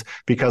tailwinds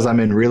because I'm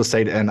in real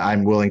estate and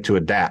I'm willing to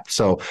adapt.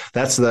 So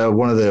that's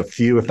one of the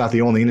few, if not the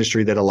only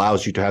industry that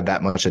allows you to have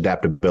that much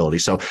adaptability.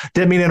 So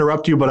didn't mean to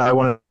interrupt you, but I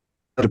wanted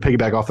to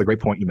piggyback off the great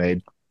point you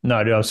made.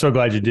 No, dude, I'm so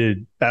glad you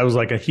did. That was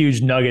like a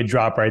huge nugget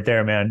drop right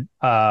there, man.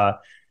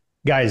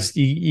 Guys,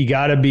 you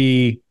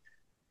gotta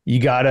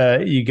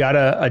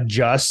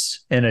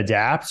adjust and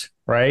adapt,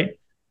 right?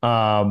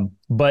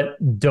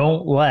 But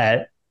don't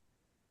let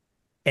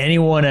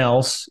anyone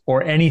else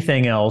or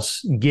anything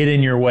else get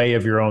in your way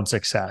of your own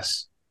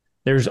success.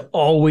 There's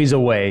always a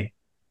way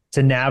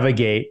to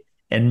navigate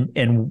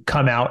and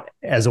come out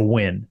as a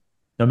win,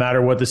 no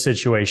matter what the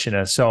situation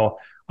is. So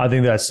I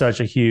think that's such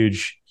a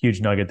huge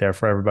nugget there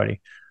for everybody.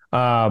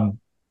 All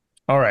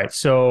right.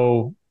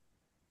 So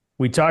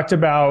we talked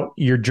about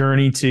your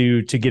journey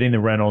to getting the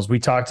rentals. We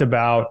talked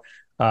about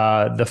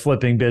the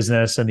flipping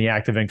business and the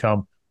active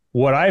income.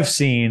 What I've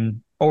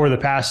seen over the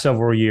past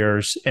several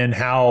years and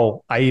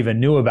how I even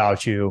knew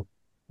about you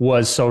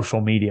was social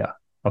media.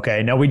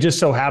 Okay. Now we just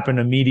so happened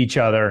to meet each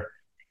other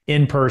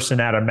in person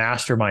at a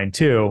mastermind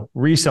too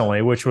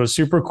recently, which was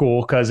super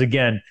cool. Cause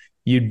again,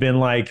 you'd been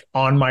like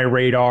on my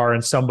radar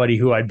and somebody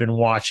who I'd been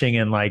watching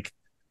and like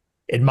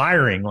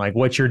admiring like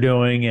what you're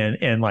doing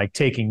and like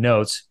taking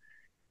notes.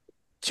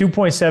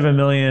 2.7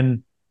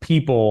 million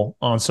people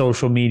on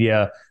social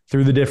media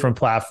through the different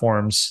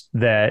platforms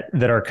that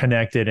are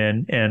connected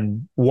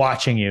and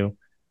watching you.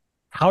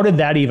 How did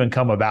that even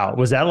come about?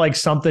 Was that like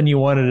something you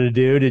wanted to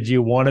do? Did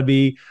you want to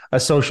be a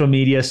social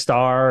media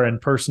star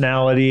and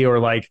personality, or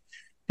like,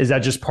 is that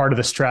just part of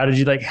the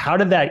strategy? Like, how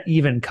did that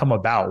even come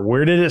about?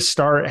 Where did it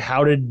start?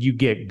 How did you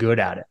get good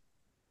at it?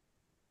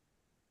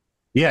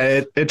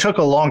 Yeah, it took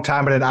a long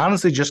time, and it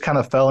honestly just kind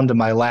of fell into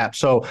my lap.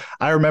 So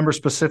I remember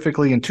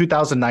specifically in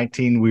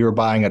 2019, we were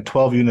buying a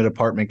 12-unit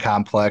apartment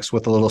complex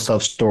with a little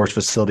self-storage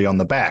facility on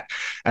the back.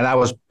 And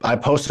I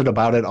posted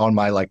about it on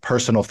my like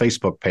personal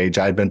Facebook page.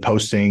 I'd been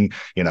posting,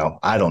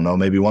 I don't know,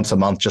 maybe once a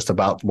month just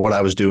about what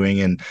I was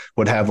doing, and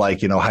would have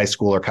like, high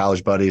school or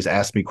college buddies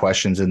ask me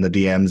questions in the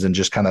DMs and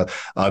just kind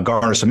of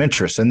garner some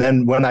interest. And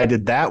then when I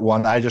did that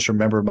one, I just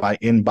remember my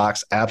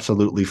inbox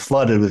absolutely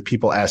flooded with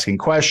people asking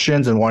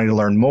questions and wanting to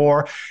learn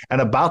more. And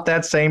about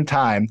that same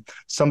time,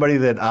 somebody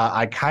that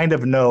I kind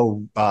of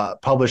know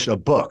published a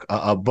book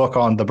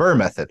on the Burr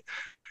method.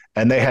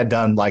 And they had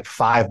done like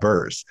 5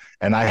 burrs,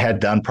 and I had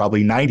done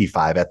probably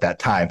 95 at that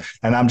time.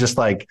 And I'm just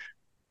like,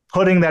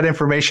 putting that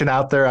information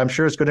out there. I'm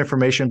sure it's good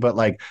information, but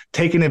like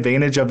taking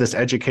advantage of this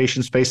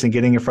education space and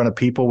getting in front of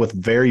people with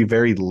very,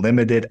 very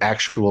limited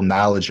actual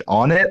knowledge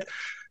on it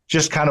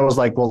just kind of was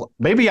like, well,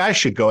 maybe I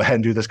should go ahead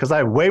and do this because I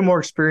have way more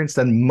experience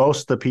than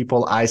most of the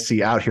people I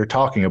see out here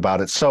talking about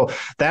it. So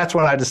that's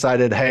when I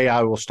decided, hey,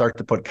 I will start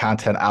to put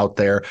content out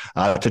there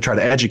to try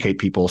to educate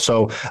people.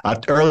 So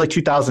early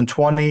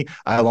 2020,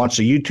 I launched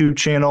a YouTube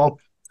channel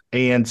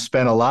and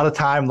spent a lot of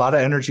time, a lot of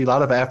energy, a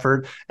lot of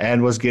effort,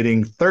 and was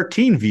getting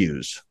 13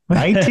 views,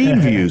 19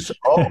 views,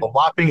 a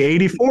whopping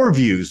 84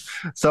 views.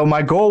 So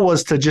my goal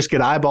was to just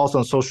get eyeballs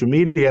on social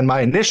media. And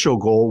my initial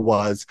goal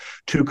was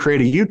to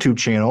create a YouTube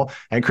channel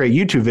and create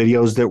YouTube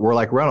videos that were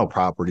like rental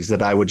properties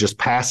that I would just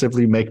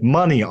passively make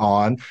money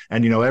on.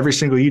 And, every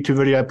single YouTube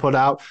video I put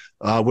out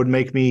would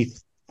make me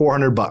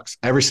 $400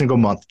 every single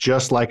month,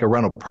 just like a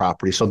rental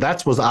property. So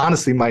that was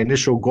honestly my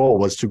initial goal,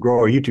 was to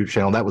grow a YouTube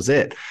channel. That was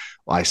it.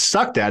 Well, I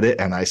sucked at it,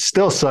 and I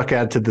still suck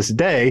at it to this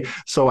day.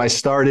 So I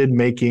started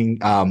making,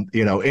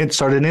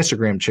 started an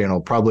Instagram channel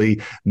probably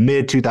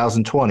mid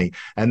 2020.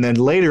 And then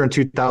later in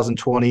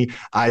 2020,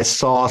 I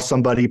saw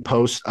somebody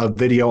post a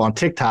video on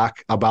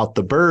TikTok about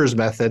the Burr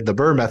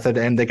method,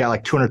 and they got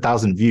like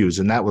 200,000 views.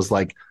 And that was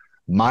like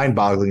mind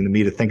boggling to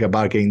me to think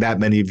about getting that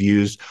many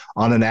views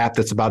on an app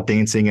that's about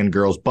dancing and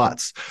girls'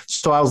 butts.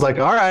 So I was like,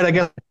 all right, I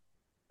guess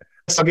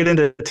I'll get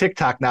into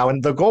TikTok now.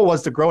 And the goal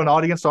was to grow an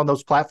audience on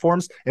those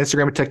platforms,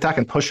 Instagram and TikTok,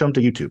 and push them to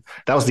YouTube.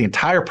 That was the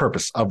entire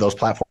purpose of those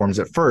platforms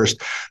at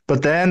first.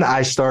 But then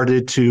I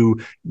started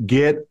to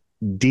get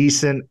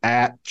decent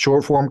at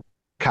short form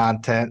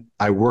content.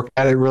 I worked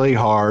at it really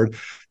hard,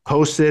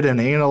 posted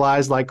and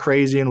analyzed like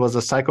crazy, and was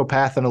a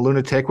psychopath and a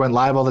lunatic, went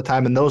live all the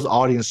time. And those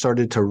audience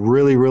started to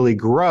really, really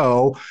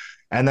grow.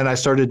 And then I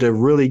started to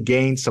really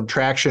gain some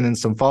traction and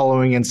some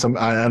following and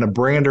and a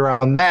brand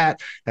around that.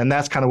 And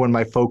that's kind of when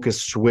my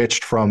focus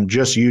switched from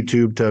just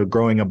YouTube to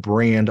growing a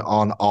brand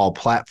on all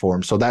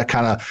platforms. So that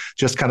kind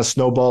of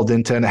snowballed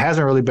into, and it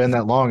hasn't really been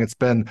that long. It's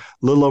been a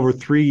little over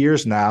 3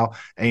 years now.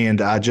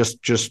 And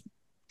just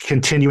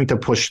continuing to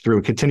push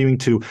through, continuing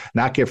to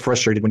not get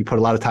frustrated when you put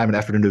a lot of time and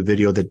effort into a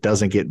video that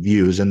doesn't get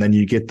views. And then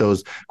you get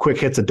those quick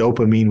hits of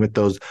dopamine with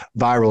those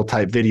viral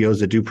type videos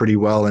that do pretty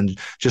well, and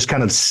just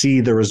kind of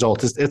see the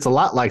results. It's a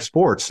lot like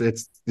sports.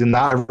 It's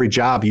not every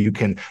job you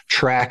can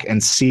track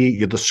and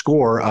see the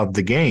score of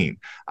the game.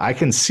 I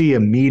can see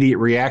immediate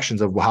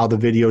reactions of how the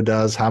video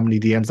does, how many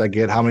DMs I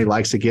get, how many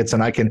likes it gets,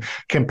 and I can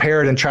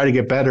compare it and try to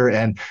get better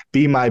and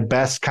be my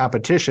best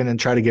competition and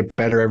try to get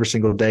better every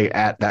single day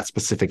at that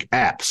specific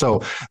app.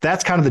 So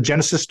that's kind of the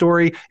genesis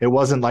story. It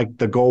wasn't like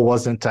the goal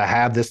wasn't to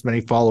have this many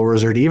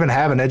followers or to even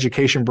have an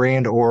education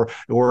brand or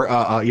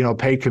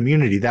paid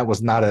community. That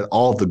was not at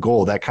all the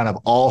goal. That kind of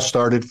all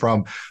started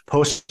from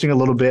posting a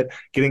little bit,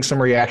 getting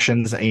some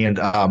reactions, and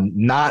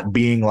not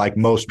being like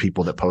most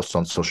people that post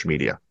on social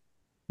media.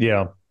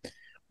 Yeah.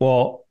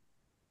 Well,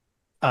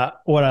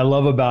 what I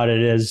love about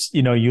it is,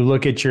 you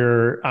look at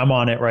I'm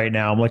on it right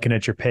now. I'm looking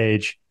at your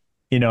page.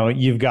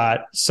 You've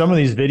got some of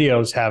these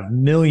videos have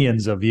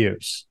millions of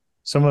views.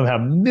 Some of them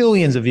have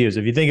millions of views.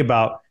 If you think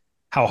about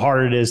how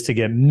hard it is to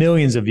get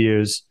millions of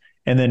views,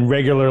 and then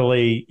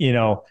regularly,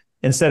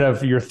 instead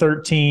of your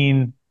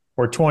 13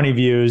 or 20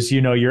 views,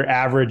 your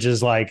average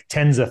is like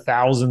tens of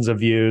thousands of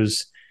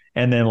views,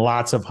 and then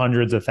lots of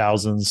hundreds of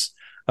thousands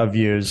of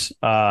views,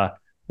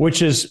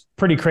 which is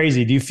pretty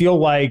crazy. Do you feel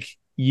like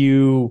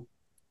you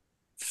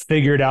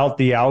figured out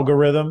the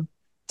algorithm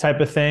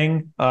type of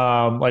thing?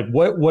 Like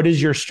what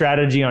is your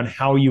strategy on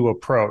how you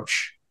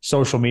approach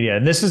social media?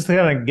 And this is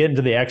kind of get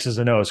into the X's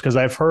and O's, because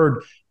I've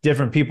heard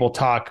different people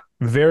talk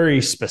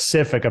very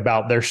specific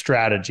about their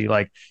strategy.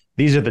 Like,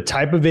 these are the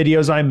type of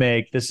videos I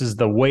make. This is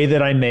the way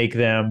that I make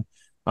them.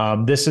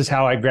 This is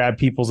how I grab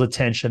people's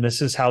attention.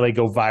 This is how they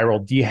go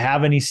viral. Do you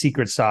have any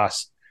secret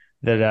sauce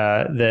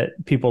that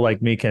people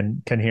like me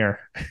can hear?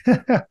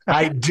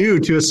 I do,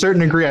 to a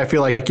certain degree. I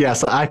feel like,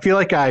 yes. I feel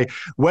like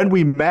when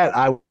we met,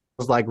 I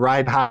was like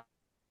riding high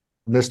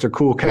Mr.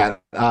 Cool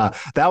Cat.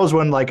 That was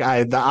when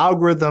the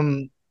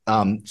algorithm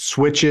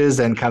switches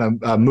and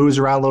kind of moves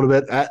around a little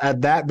bit.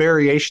 At that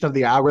variation of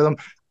the algorithm,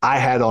 I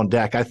had on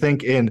deck. I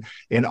think in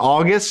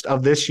August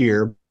of this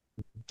year,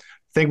 I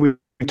think we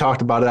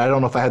talked about it. I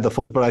don't know if I had the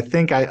full, but I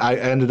think I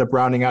ended up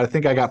rounding out. I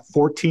think I got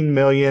 14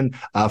 million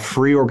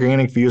free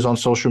organic views on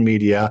social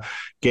media,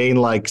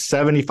 gained like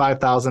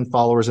 75,000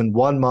 followers in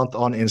 1 month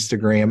on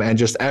Instagram, and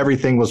just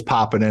everything was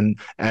popping. And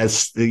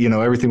as you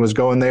know, everything was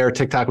going there.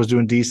 TikTok was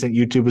doing decent.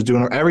 YouTube was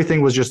doing,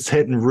 everything was just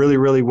hitting really,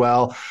 really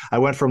well. I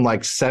went from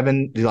like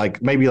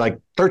maybe like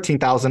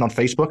 13,000 on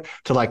Facebook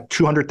to like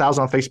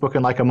 200,000 on Facebook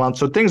in like a month.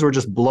 So things were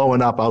just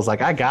blowing up. I was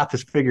like, I got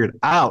this figured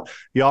out.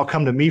 Y'all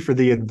come to me for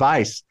the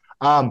advice.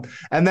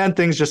 And then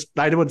things just,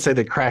 I wouldn't say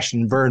they crashed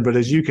and burned, but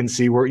as you can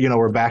see,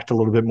 we're back to a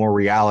little bit more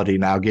reality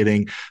now,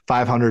 getting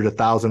 500,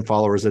 1,000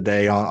 followers a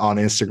day on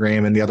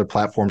Instagram, and the other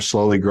platforms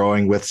slowly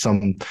growing with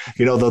some,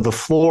 the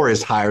floor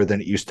is higher than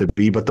it used to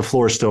be, but the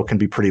floor still can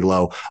be pretty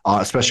low,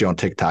 especially on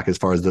TikTok, as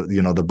far as the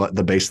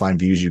baseline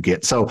views you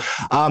get. So,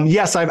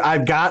 yes,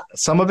 I've got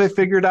some of it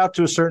figured out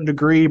to a certain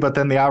degree, but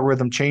then the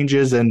algorithm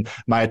changes and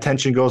my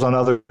attention goes on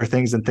other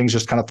things, and things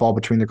just kind of fall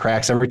between the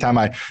cracks. Every time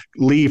I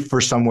leave for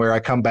somewhere, I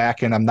come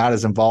back and I'm not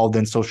as involved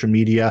in social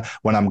media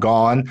when I'm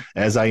gone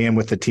as I am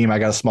with the team. I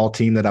got a small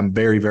team that I'm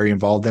very, very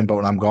involved in, but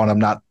when I'm gone, I'm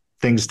not.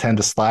 Things tend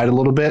to slide a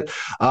little bit.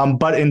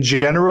 But in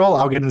general,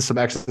 I'll get into some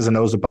X's and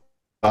O's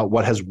about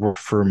what has worked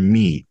for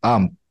me.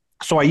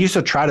 So I used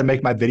to try to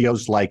make my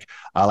videos like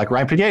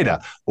Ryan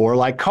Pineda or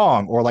like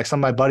Kong or like some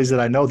of my buddies that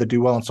I know that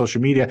do well on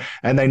social media,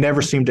 and they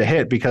never seem to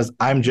hit because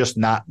I'm just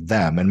not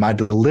them, and my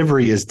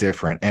delivery is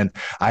different, and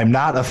I'm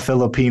not a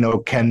Filipino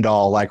Ken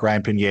doll like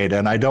Ryan Pineda,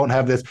 and I don't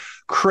have this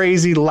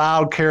crazy,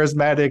 loud,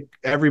 charismatic,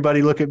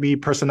 everybody look at me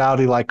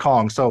personality like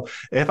Kong. So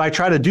if I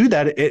try to do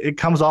that, it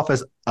comes off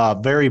as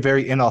very,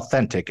 very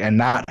inauthentic and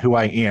not who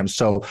I am.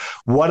 So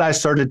what I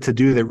started to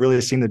do that really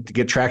seemed to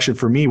get traction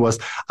for me was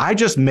I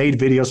just made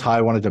videos how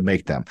I wanted to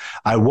make them.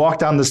 I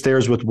walked down the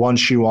stairs with one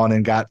shoe on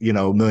and got,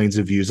 millions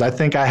of views. I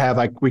think I have,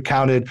 I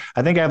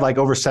have like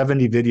over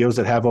 70 videos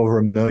that have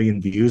over 1 million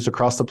views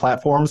across the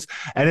platforms.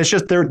 And it's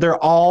just, they're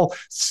all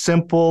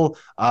simple,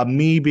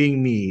 me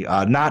being me,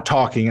 not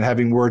talking and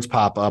having words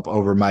pop up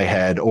over my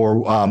head,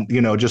 or,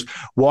 just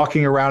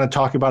walking around and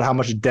talking about how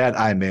much debt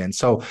I'm in.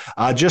 So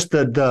just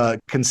the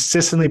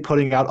consistently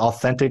putting out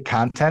authentic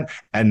content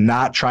and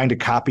not trying to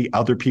copy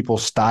other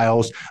people's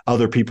styles,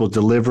 other people's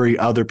delivery,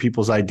 other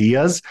people's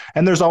ideas.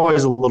 And there's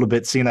always a little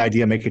bit, see an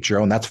idea, make it your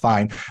own. That's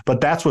fine.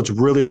 But that's what's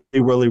really,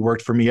 really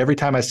worked for me. Every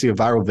time I see a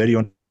viral video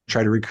and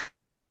try to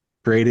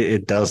recreate it,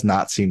 it does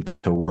not seem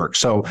to work.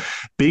 So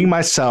being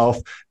myself,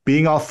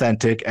 being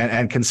authentic,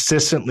 and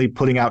consistently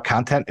putting out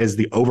content is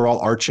the overall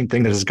arching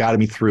thing that has gotten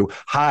me through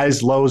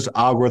highs, lows,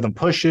 algorithm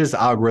pushes,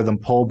 algorithm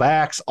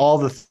pullbacks, all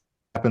the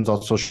happens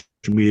on social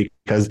media,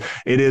 because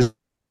it is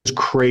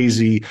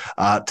crazy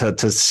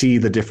to see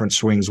the different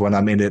swings when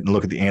I'm in it and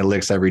look at the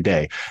analytics every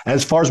day.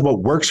 As far as what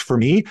works for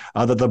me,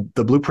 the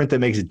blueprint that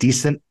makes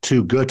decent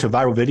to good to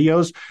viral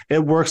videos, it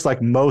works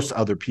like most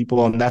other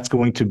people, and that's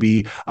going to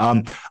be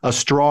a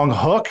strong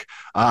hook.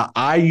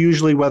 I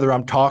usually, whether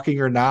I'm talking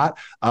or not,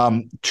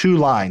 2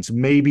 lines,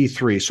 maybe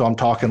 3. So I'm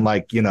talking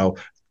like,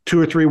 2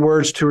 or 3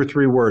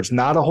 words,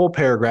 not a whole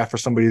paragraph for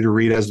somebody to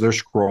read as they're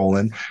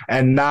scrolling,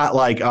 and not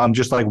like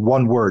just like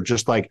one word,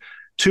 just like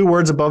 2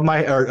 words above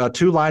my, or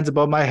 2 lines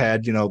above my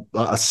head,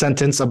 a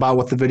sentence about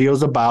what the video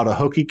is about, a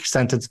hooky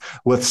sentence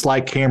with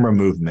slight camera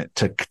movement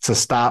to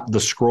stop the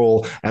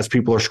scroll as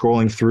people are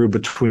scrolling through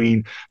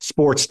between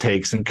sports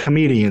takes and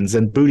comedians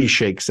and booty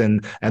shakes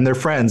and their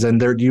friends,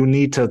 and you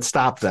need to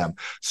stop them.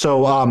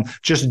 So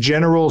just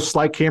general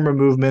slight camera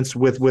movements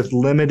with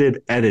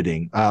limited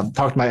editing.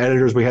 Talked to my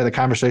editors. We had a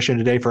conversation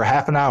today for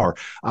half an hour.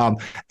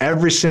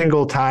 Every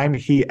single time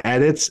he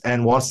edits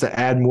and wants to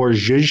add more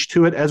zhuzh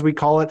to it, as we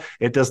call it,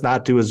 it does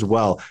not do as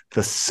well.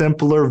 The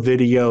simpler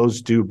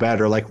videos do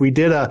better. Like we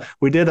did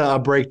a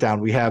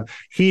breakdown.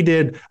 He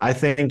did, I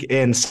think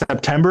in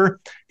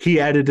September, he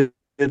edited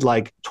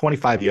like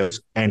 25 videos,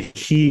 and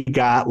he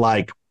got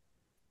like,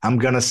 I'm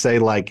going to say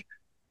like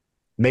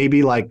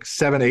maybe like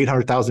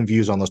 700,000-800,000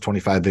 views on those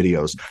 25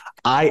 videos.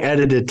 I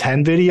edited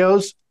 10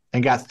 videos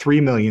and got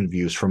 3 million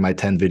views from my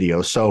 10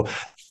 videos. So,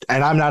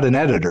 and I'm not an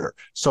editor.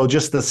 So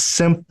just the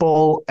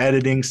simple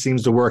editing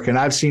seems to work. And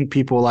I've seen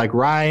people like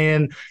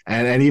Ryan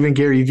and even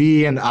Gary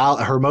Vee and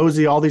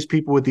Hermosi, all these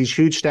people with these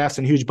huge staffs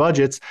and huge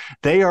budgets,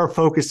 they are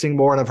focusing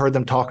more, and I've heard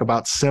them talk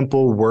about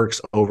simple works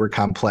over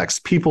complex.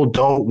 People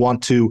don't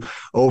want to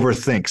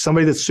overthink.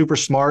 Somebody that's super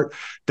smart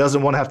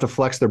doesn't want to have to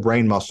flex their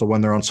brain muscle when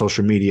they're on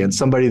social media. And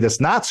somebody that's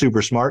not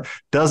super smart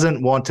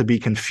doesn't want to be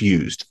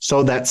confused.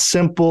 So that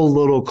simple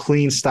little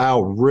clean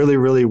style really,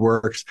 really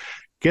works.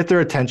 Get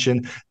their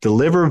attention,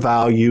 deliver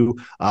value,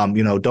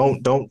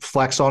 don't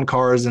flex on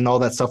cars and all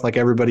that stuff like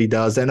everybody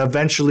does. And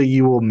eventually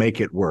you will make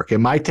it work. It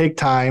might take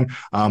time.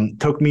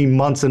 Took me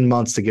months and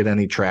months to get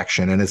any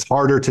traction. And it's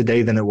harder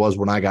today than it was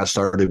when I got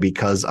started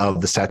because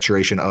of the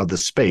saturation of the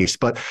space.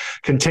 But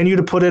continue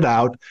to put it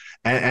out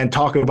and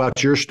talk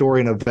about your story,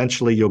 and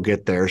eventually you'll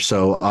get there.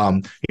 So,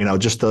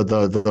 just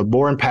the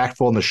more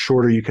impactful and the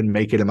shorter you can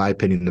make it, in my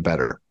opinion, the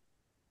better.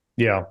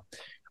 Yeah.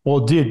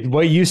 Well, dude,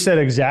 what you said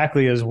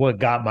exactly is what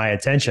got my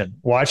attention.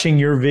 Watching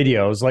your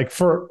videos, like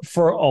for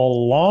a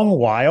long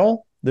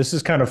while, this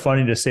is kind of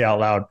funny to say out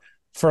loud.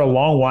 For a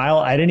long while,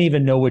 I didn't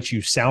even know what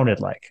you sounded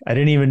like. I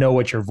didn't even know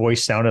what your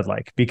voice sounded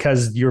like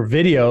because your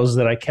videos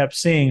that I kept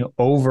seeing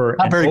over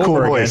Not and very cool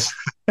over again. voice.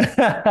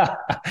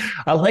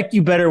 I like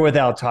you better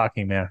without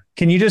talking, man.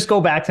 Can you just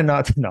go back to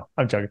not? No,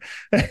 I'm joking.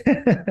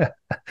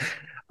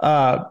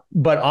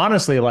 But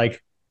honestly,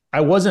 like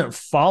I wasn't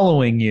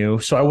following you,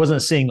 so I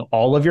wasn't seeing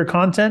all of your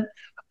content.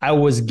 I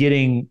was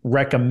getting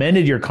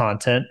recommended your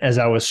content as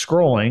I was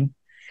scrolling.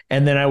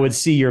 And then I would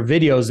see your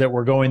videos that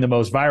were going the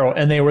most viral,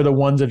 and they were the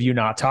ones of you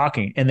not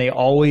talking. And they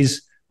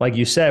always, like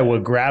you said,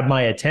 would grab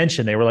my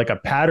attention. They were like a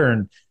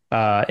pattern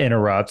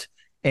interrupt.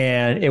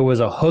 And it was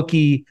a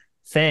hooky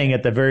thing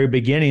at the very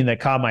beginning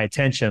that caught my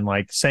attention,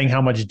 like saying how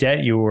much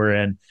debt you were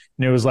in.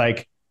 And it was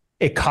like,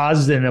 it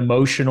caused an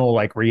emotional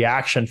like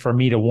reaction for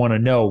me to want to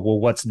know, well,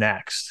 what's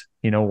next?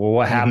 Well,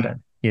 what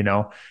happened?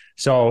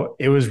 So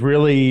it was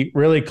really,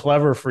 really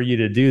clever for you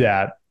to do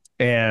that.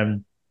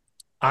 And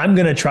I'm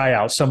going to try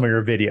out some of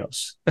your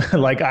videos.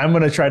 Like I'm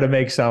going to try to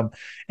make some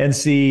and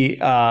see,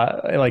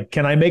 like,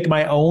 can I make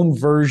my own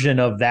version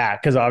of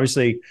that? Cause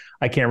obviously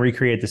I can't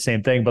recreate the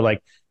same thing, but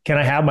like, can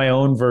I have my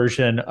own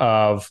version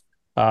of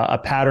a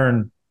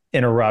pattern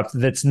interrupt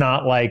that's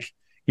not like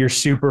your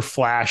super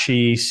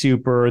flashy,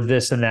 super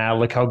this and that,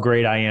 look how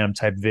great I am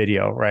type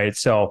video. Right.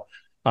 So,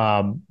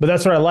 but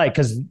that's what I like.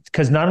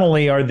 Cause not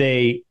only are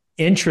they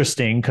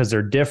interesting cause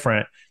they're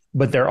different,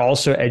 but they're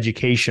also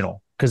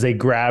educational because they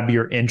grab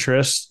your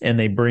interest and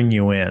they bring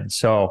you in.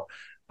 So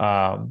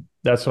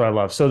that's what I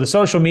love. So the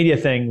social media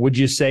thing, would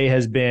you say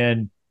has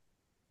been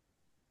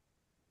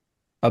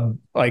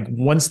like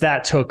once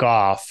that took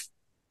off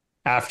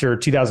after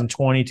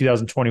 2020,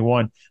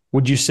 2021,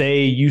 would you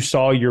say you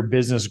saw your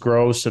business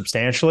grow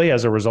substantially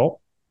as a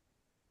result?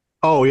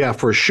 Oh yeah,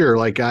 for sure.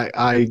 Like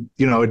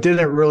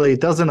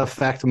it doesn't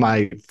affect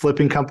my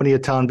flipping company a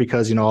ton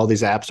because, all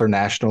these apps are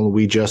national.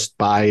 We just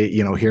buy,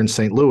 here in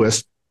St.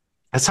 Louis.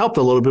 It's helped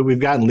a little bit. We've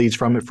gotten leads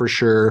from it for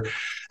sure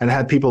and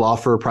had people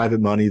offer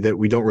private money that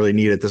we don't really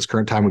need at this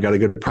current time. We got a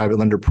good private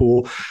lender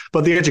pool,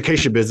 but the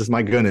education business,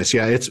 my goodness.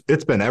 Yeah,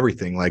 it's been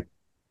everything. Like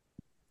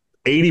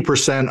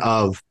 80%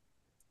 of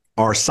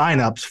our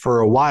signups for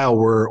a while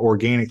were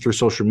organic through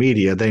social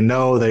media. They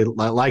know, they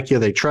like you,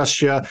 they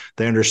trust you,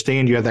 they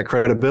understand you have that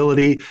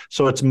credibility.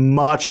 So it's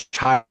much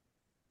higher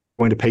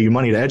going to pay you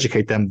money to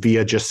educate them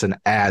via just an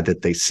ad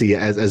that they see.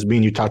 As me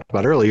and you talked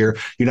about earlier,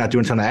 you're not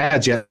doing a ton of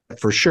ads yet.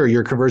 For sure,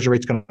 your conversion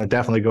rate's going to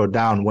definitely go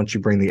down once you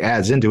bring the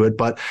ads into it.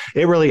 But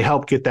it really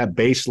helped get that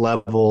base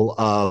level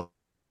of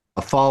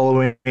a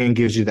following,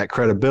 gives you that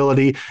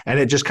credibility, and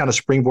it just kind of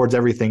springboards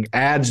everything.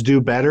 Ads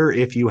do better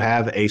if you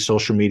have a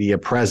social media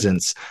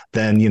presence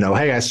than,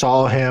 hey, I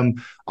saw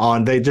him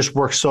on, they just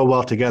work so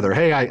well together.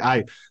 Hey,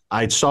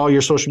 I saw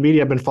your social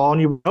media. I've been following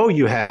you. Oh,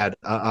 you had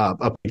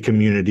a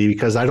community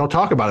because I don't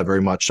talk about it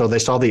very much. So they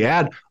saw the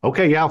ad.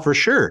 Okay, yeah, for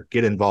sure.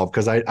 Get involved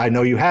because I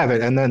know you have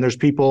it. And then there's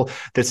people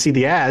that see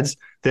the ads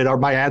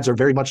my ads are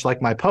very much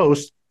like my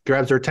posts,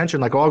 grabs their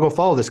attention, like, oh, I'll go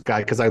follow this guy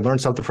because I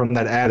learned something from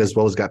that ad as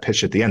well as got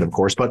pitched at the end, of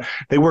course. But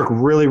they work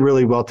really,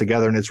 really well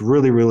together, and it's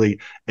really, really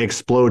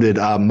exploded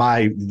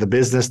the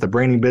business, the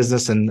branding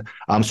business, and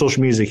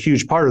social media is a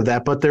huge part of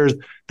that. But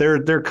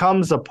there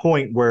comes a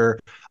point where,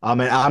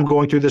 and I'm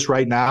going through this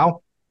right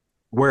now,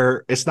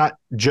 where it's not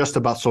just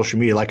about social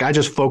media. Like I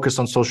just focused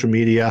on social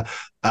media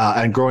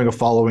and growing a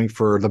following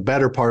for the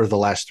better part of the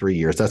last 3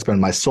 years. That's been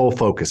my sole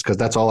focus because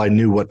that's all I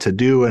knew what to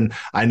do. And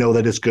I know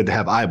that it's good to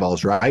have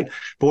eyeballs, right?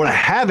 But what I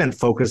haven't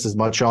focused as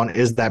much on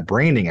is that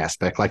branding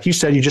aspect. Like you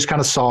said, you just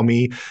kind of saw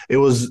me. It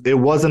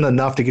wasn't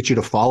enough to get you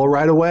to follow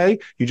right away.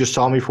 You just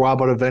saw me for a while,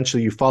 but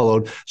eventually you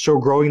followed. So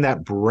growing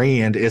that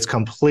brand is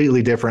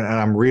completely different. And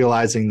I'm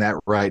realizing that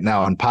right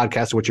now on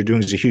podcasts, what you're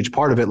doing is a huge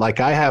part of it.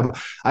 Like I have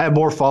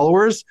more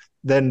followers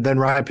than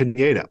Ryan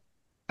Pineda.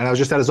 And I was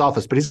just at his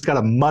office, but he's got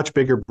a much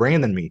bigger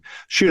brand than me.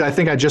 Shoot, I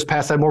think I just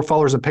passed. I have more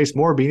followers than Pace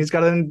Morby. He's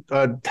got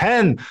a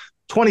 10,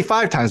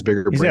 25 times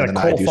bigger brand than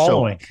I do.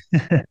 Following.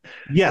 So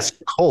yes,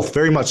 Cole,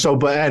 very much so.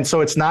 And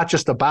so it's not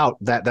just about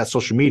that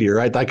social media,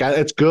 right? Like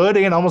it's good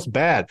and almost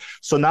bad.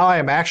 So now I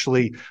am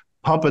actually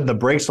pumping the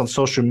brakes on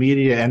social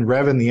media and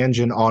revving the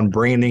engine on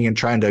branding and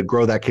trying to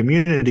grow that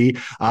community.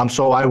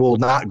 So I will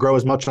not grow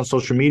as much on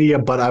social media,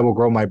 but I will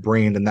grow my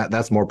brand, and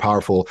that's more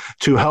powerful.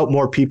 To help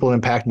more people,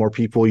 impact more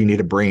people, you need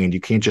a brand. You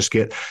can't just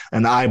get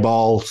an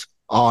eyeballs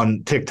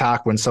on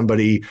TikTok when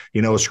somebody,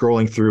 is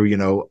scrolling through,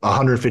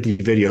 150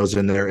 videos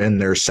in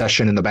their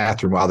session in the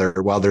bathroom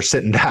while they're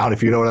sitting down,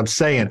 if you know what I'm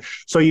saying.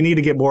 So you need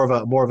to get more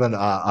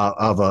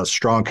of a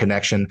strong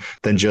connection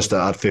than just a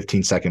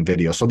 15-second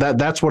video. So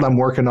that's what I'm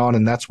working on,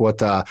 and that's what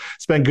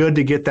it's been good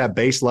to get that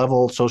base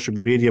level social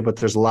media, but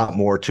there's a lot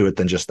more to it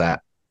than just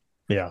that.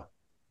 Yeah.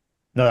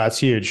 No, that's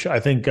huge. I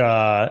think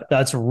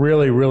that's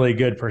really, really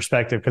good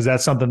perspective because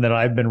that's something that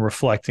I've been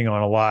reflecting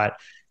on a lot.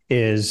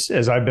 Is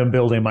as I've been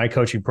building my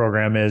coaching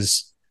program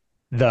is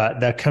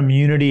the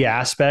community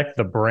aspect,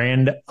 the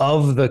brand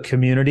of the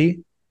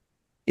community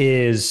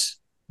is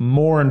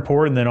more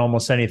important than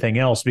almost anything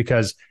else,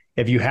 because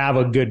if you have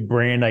a good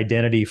brand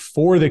identity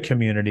for the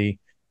community,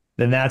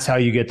 then that's how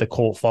you get the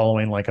cult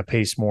following like a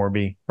Pace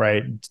Morby,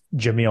 right?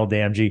 Jameel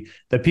Damji,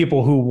 the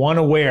people who want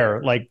to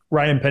wear, like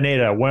Ryan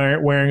Pineda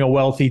wearing a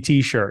wealthy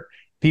t-shirt.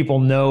 People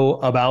know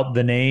about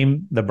the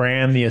name, the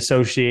brand, the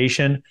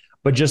association,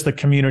 but just the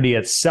community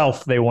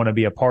itself they want to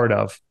be a part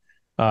of.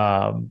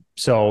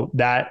 So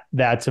that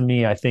to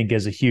me, I think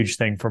is a huge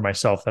thing for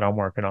myself that I'm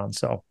working on.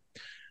 So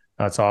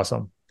that's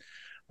awesome.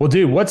 Well,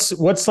 dude,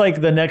 what's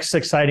like the next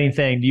exciting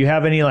thing? Do you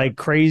have any like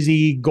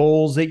crazy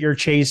goals that you're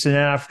chasing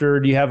after?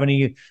 Do you have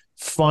any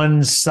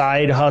fun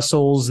side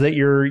hustles that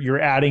you're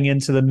adding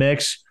into the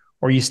mix?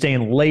 Or are you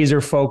staying laser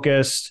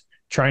focused,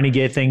 trying to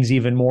get things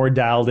even more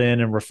dialed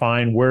in and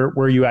refined? Where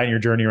are you at in your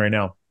journey right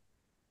now?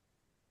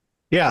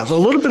 Yeah, so a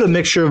little bit of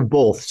mixture of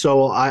both.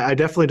 So I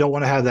definitely don't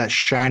want to have that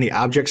shiny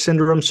object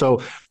syndrome.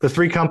 So the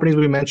three companies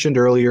we mentioned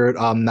earlier,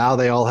 now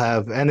they all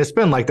have, and it's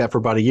been like that for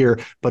about a year,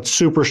 but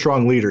super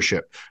strong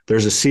leadership.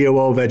 There's a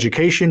COO of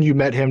education. You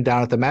met him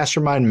down at the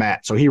mastermind,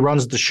 Matt. So he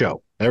runs the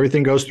show.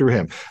 Everything goes through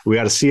him. We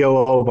got a COO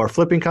of our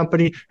flipping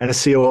company and a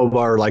COO of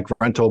our like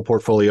rental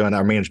portfolio and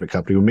our management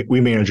company.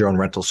 We manage our own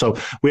rentals. So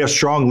we have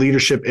strong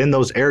leadership in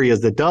those areas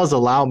that does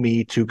allow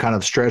me to kind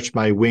of stretch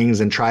my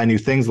wings and try new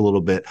things a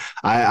little bit.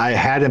 I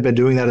hadn't been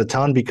doing that a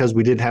ton because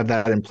we didn't have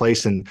that in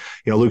place. And,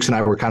 Luke's and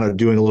I were kind of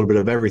doing a little bit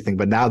of everything.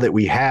 But now that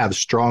we have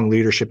strong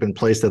leadership in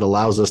place that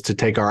allows us to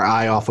take our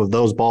eye off of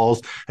those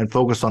balls and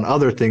focus on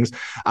other things,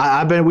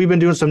 we've been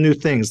doing some new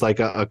things. Like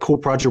a cool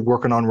project we're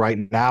working on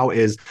right now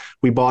is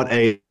we bought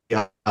a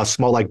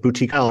small like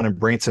boutique island in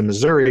Branson,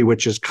 Missouri,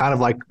 which is kind of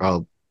like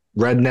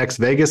rednecks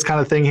Vegas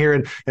kind of thing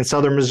here in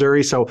southern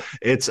Missouri. So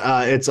it's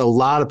a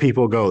lot of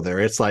people go there.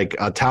 It's like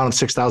a town of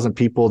 6,000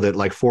 people that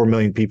like 4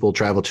 million people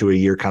travel to a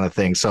year kind of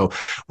thing. So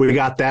we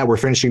got that. We're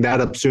finishing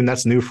that up soon.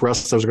 That's new for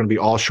us. Those are going to be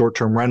all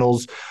short-term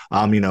rentals,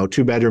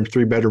 2-bedroom,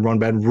 3-bedroom,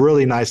 1-bed,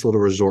 really nice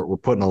little resort. We're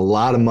putting a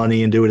lot of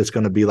money into it. It's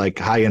going to be like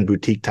high-end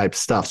boutique type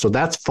stuff. So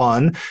that's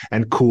fun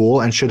and cool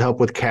and should help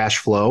with cash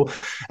flow.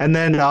 And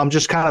then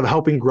just kind of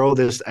helping grow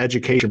this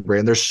education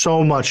brand. There's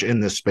so much in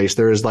this space.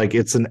 There is like,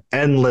 it's an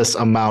endless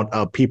amount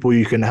of people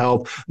you can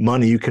help,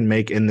 money you can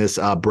make in this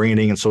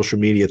branding and social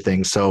media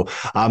thing. So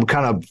I'm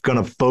kind of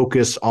going to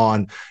focus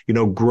on,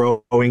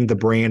 growing the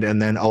brand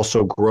and then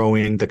also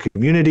growing the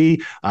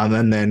community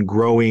and then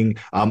growing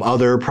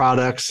other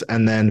products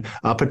and then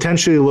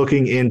potentially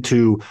looking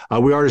into,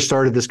 we already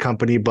started this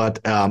company, but,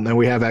 and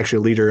we have actually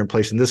a leader in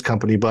place in this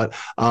company, but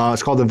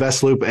it's called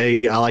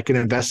InvestLoop, like an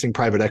investing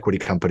private equity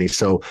company.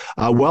 So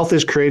wealth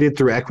is created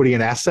through equity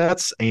and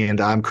assets,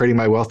 and I'm creating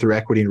my wealth through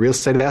equity and real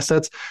estate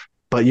assets.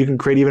 But you can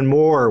create even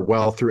more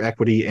wealth through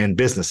equity and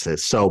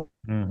businesses. So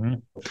we're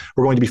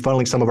going to be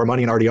funneling some of our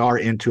money and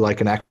RDR into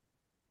like an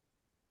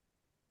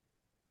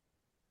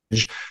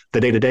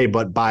the day-to-day,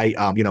 but buy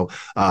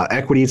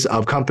equities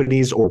of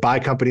companies or buy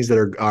companies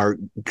that are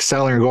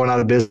selling or going out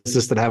of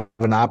business that have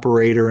an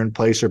operator in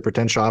place or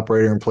potential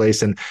operator in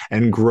place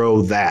and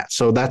grow that.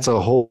 So that's a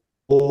whole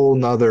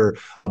nother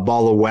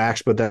ball of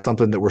wax, but that's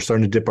something that we're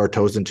starting to dip our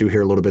toes into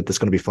here a little bit. That's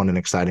going to be fun and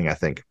exciting, I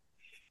think.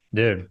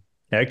 Dude,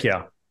 heck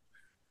yeah.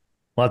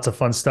 Lots of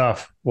fun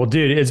stuff. Well,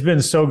 dude, it's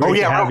been so great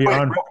to have you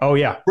on. Oh,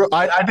 yeah.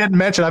 I didn't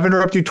mention, I've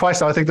interrupted you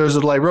twice now. I think there's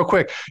a delay. Real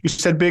quick, you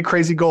said big,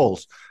 crazy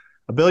goals.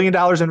 $1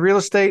 billion in real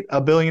estate,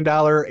 $1 billion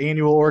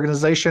annual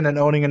organization, and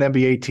owning an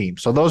NBA team.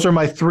 So those are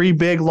my three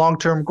big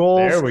long-term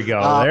goals. There we go.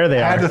 There they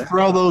are. Had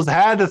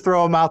to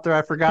throw them out there.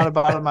 I forgot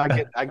about them.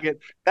 I get.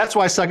 That's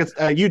why I suck at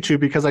YouTube,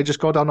 because I just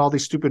go down all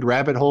these stupid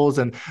rabbit holes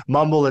and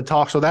mumble and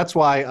talk. So that's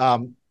why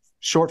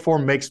short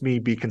form makes me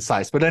be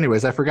concise. But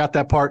anyways, I forgot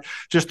that part.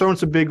 Just throwing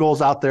some big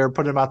goals out there,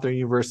 putting them out there in the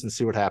universe and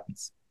see what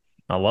happens.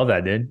 I love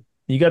that, dude.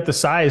 You got the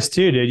size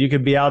too, dude. You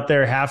could be out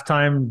there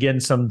halftime getting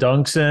some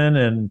dunks in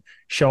and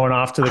showing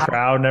off to the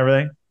crowd and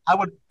everything. I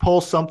would pull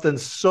something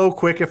so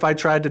quick if I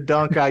tried to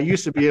dunk. I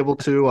used to be able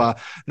to,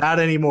 not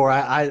anymore.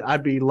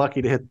 I'd be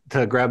lucky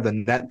to grab the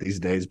net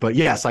these days. But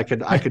yes, I could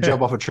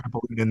jump off a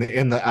trampoline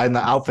in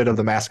the outfit of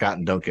the mascot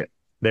and dunk it.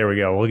 There we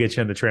go. We'll get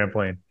you in the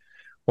trampoline.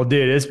 Well,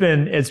 dude,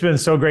 it's been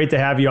so great to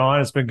have you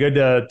on. It's been good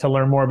to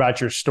learn more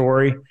about your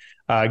story.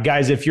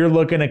 Guys, if you're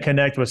looking to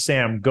connect with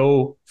Sam,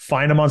 go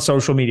find him on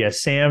social media.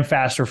 Sam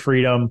Faster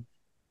Freedom.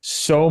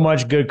 So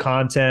much good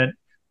content.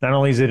 Not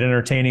only is it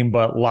entertaining,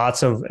 but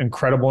lots of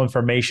incredible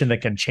information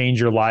that can change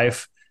your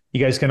life.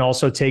 You guys can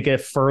also take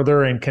it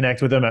further and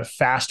connect with him at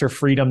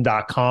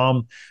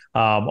fasterfreedom.com.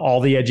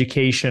 All the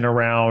education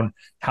around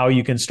how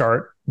you can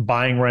start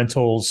buying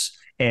rentals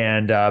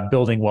and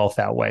building wealth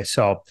that way.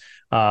 So,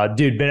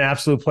 dude, been an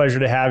absolute pleasure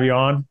to have you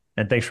on.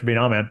 And thanks for being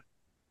on, man.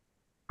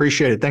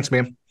 Appreciate it. Thanks,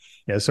 man.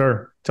 Yes,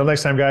 sir. Till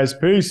next time, guys.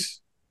 Peace.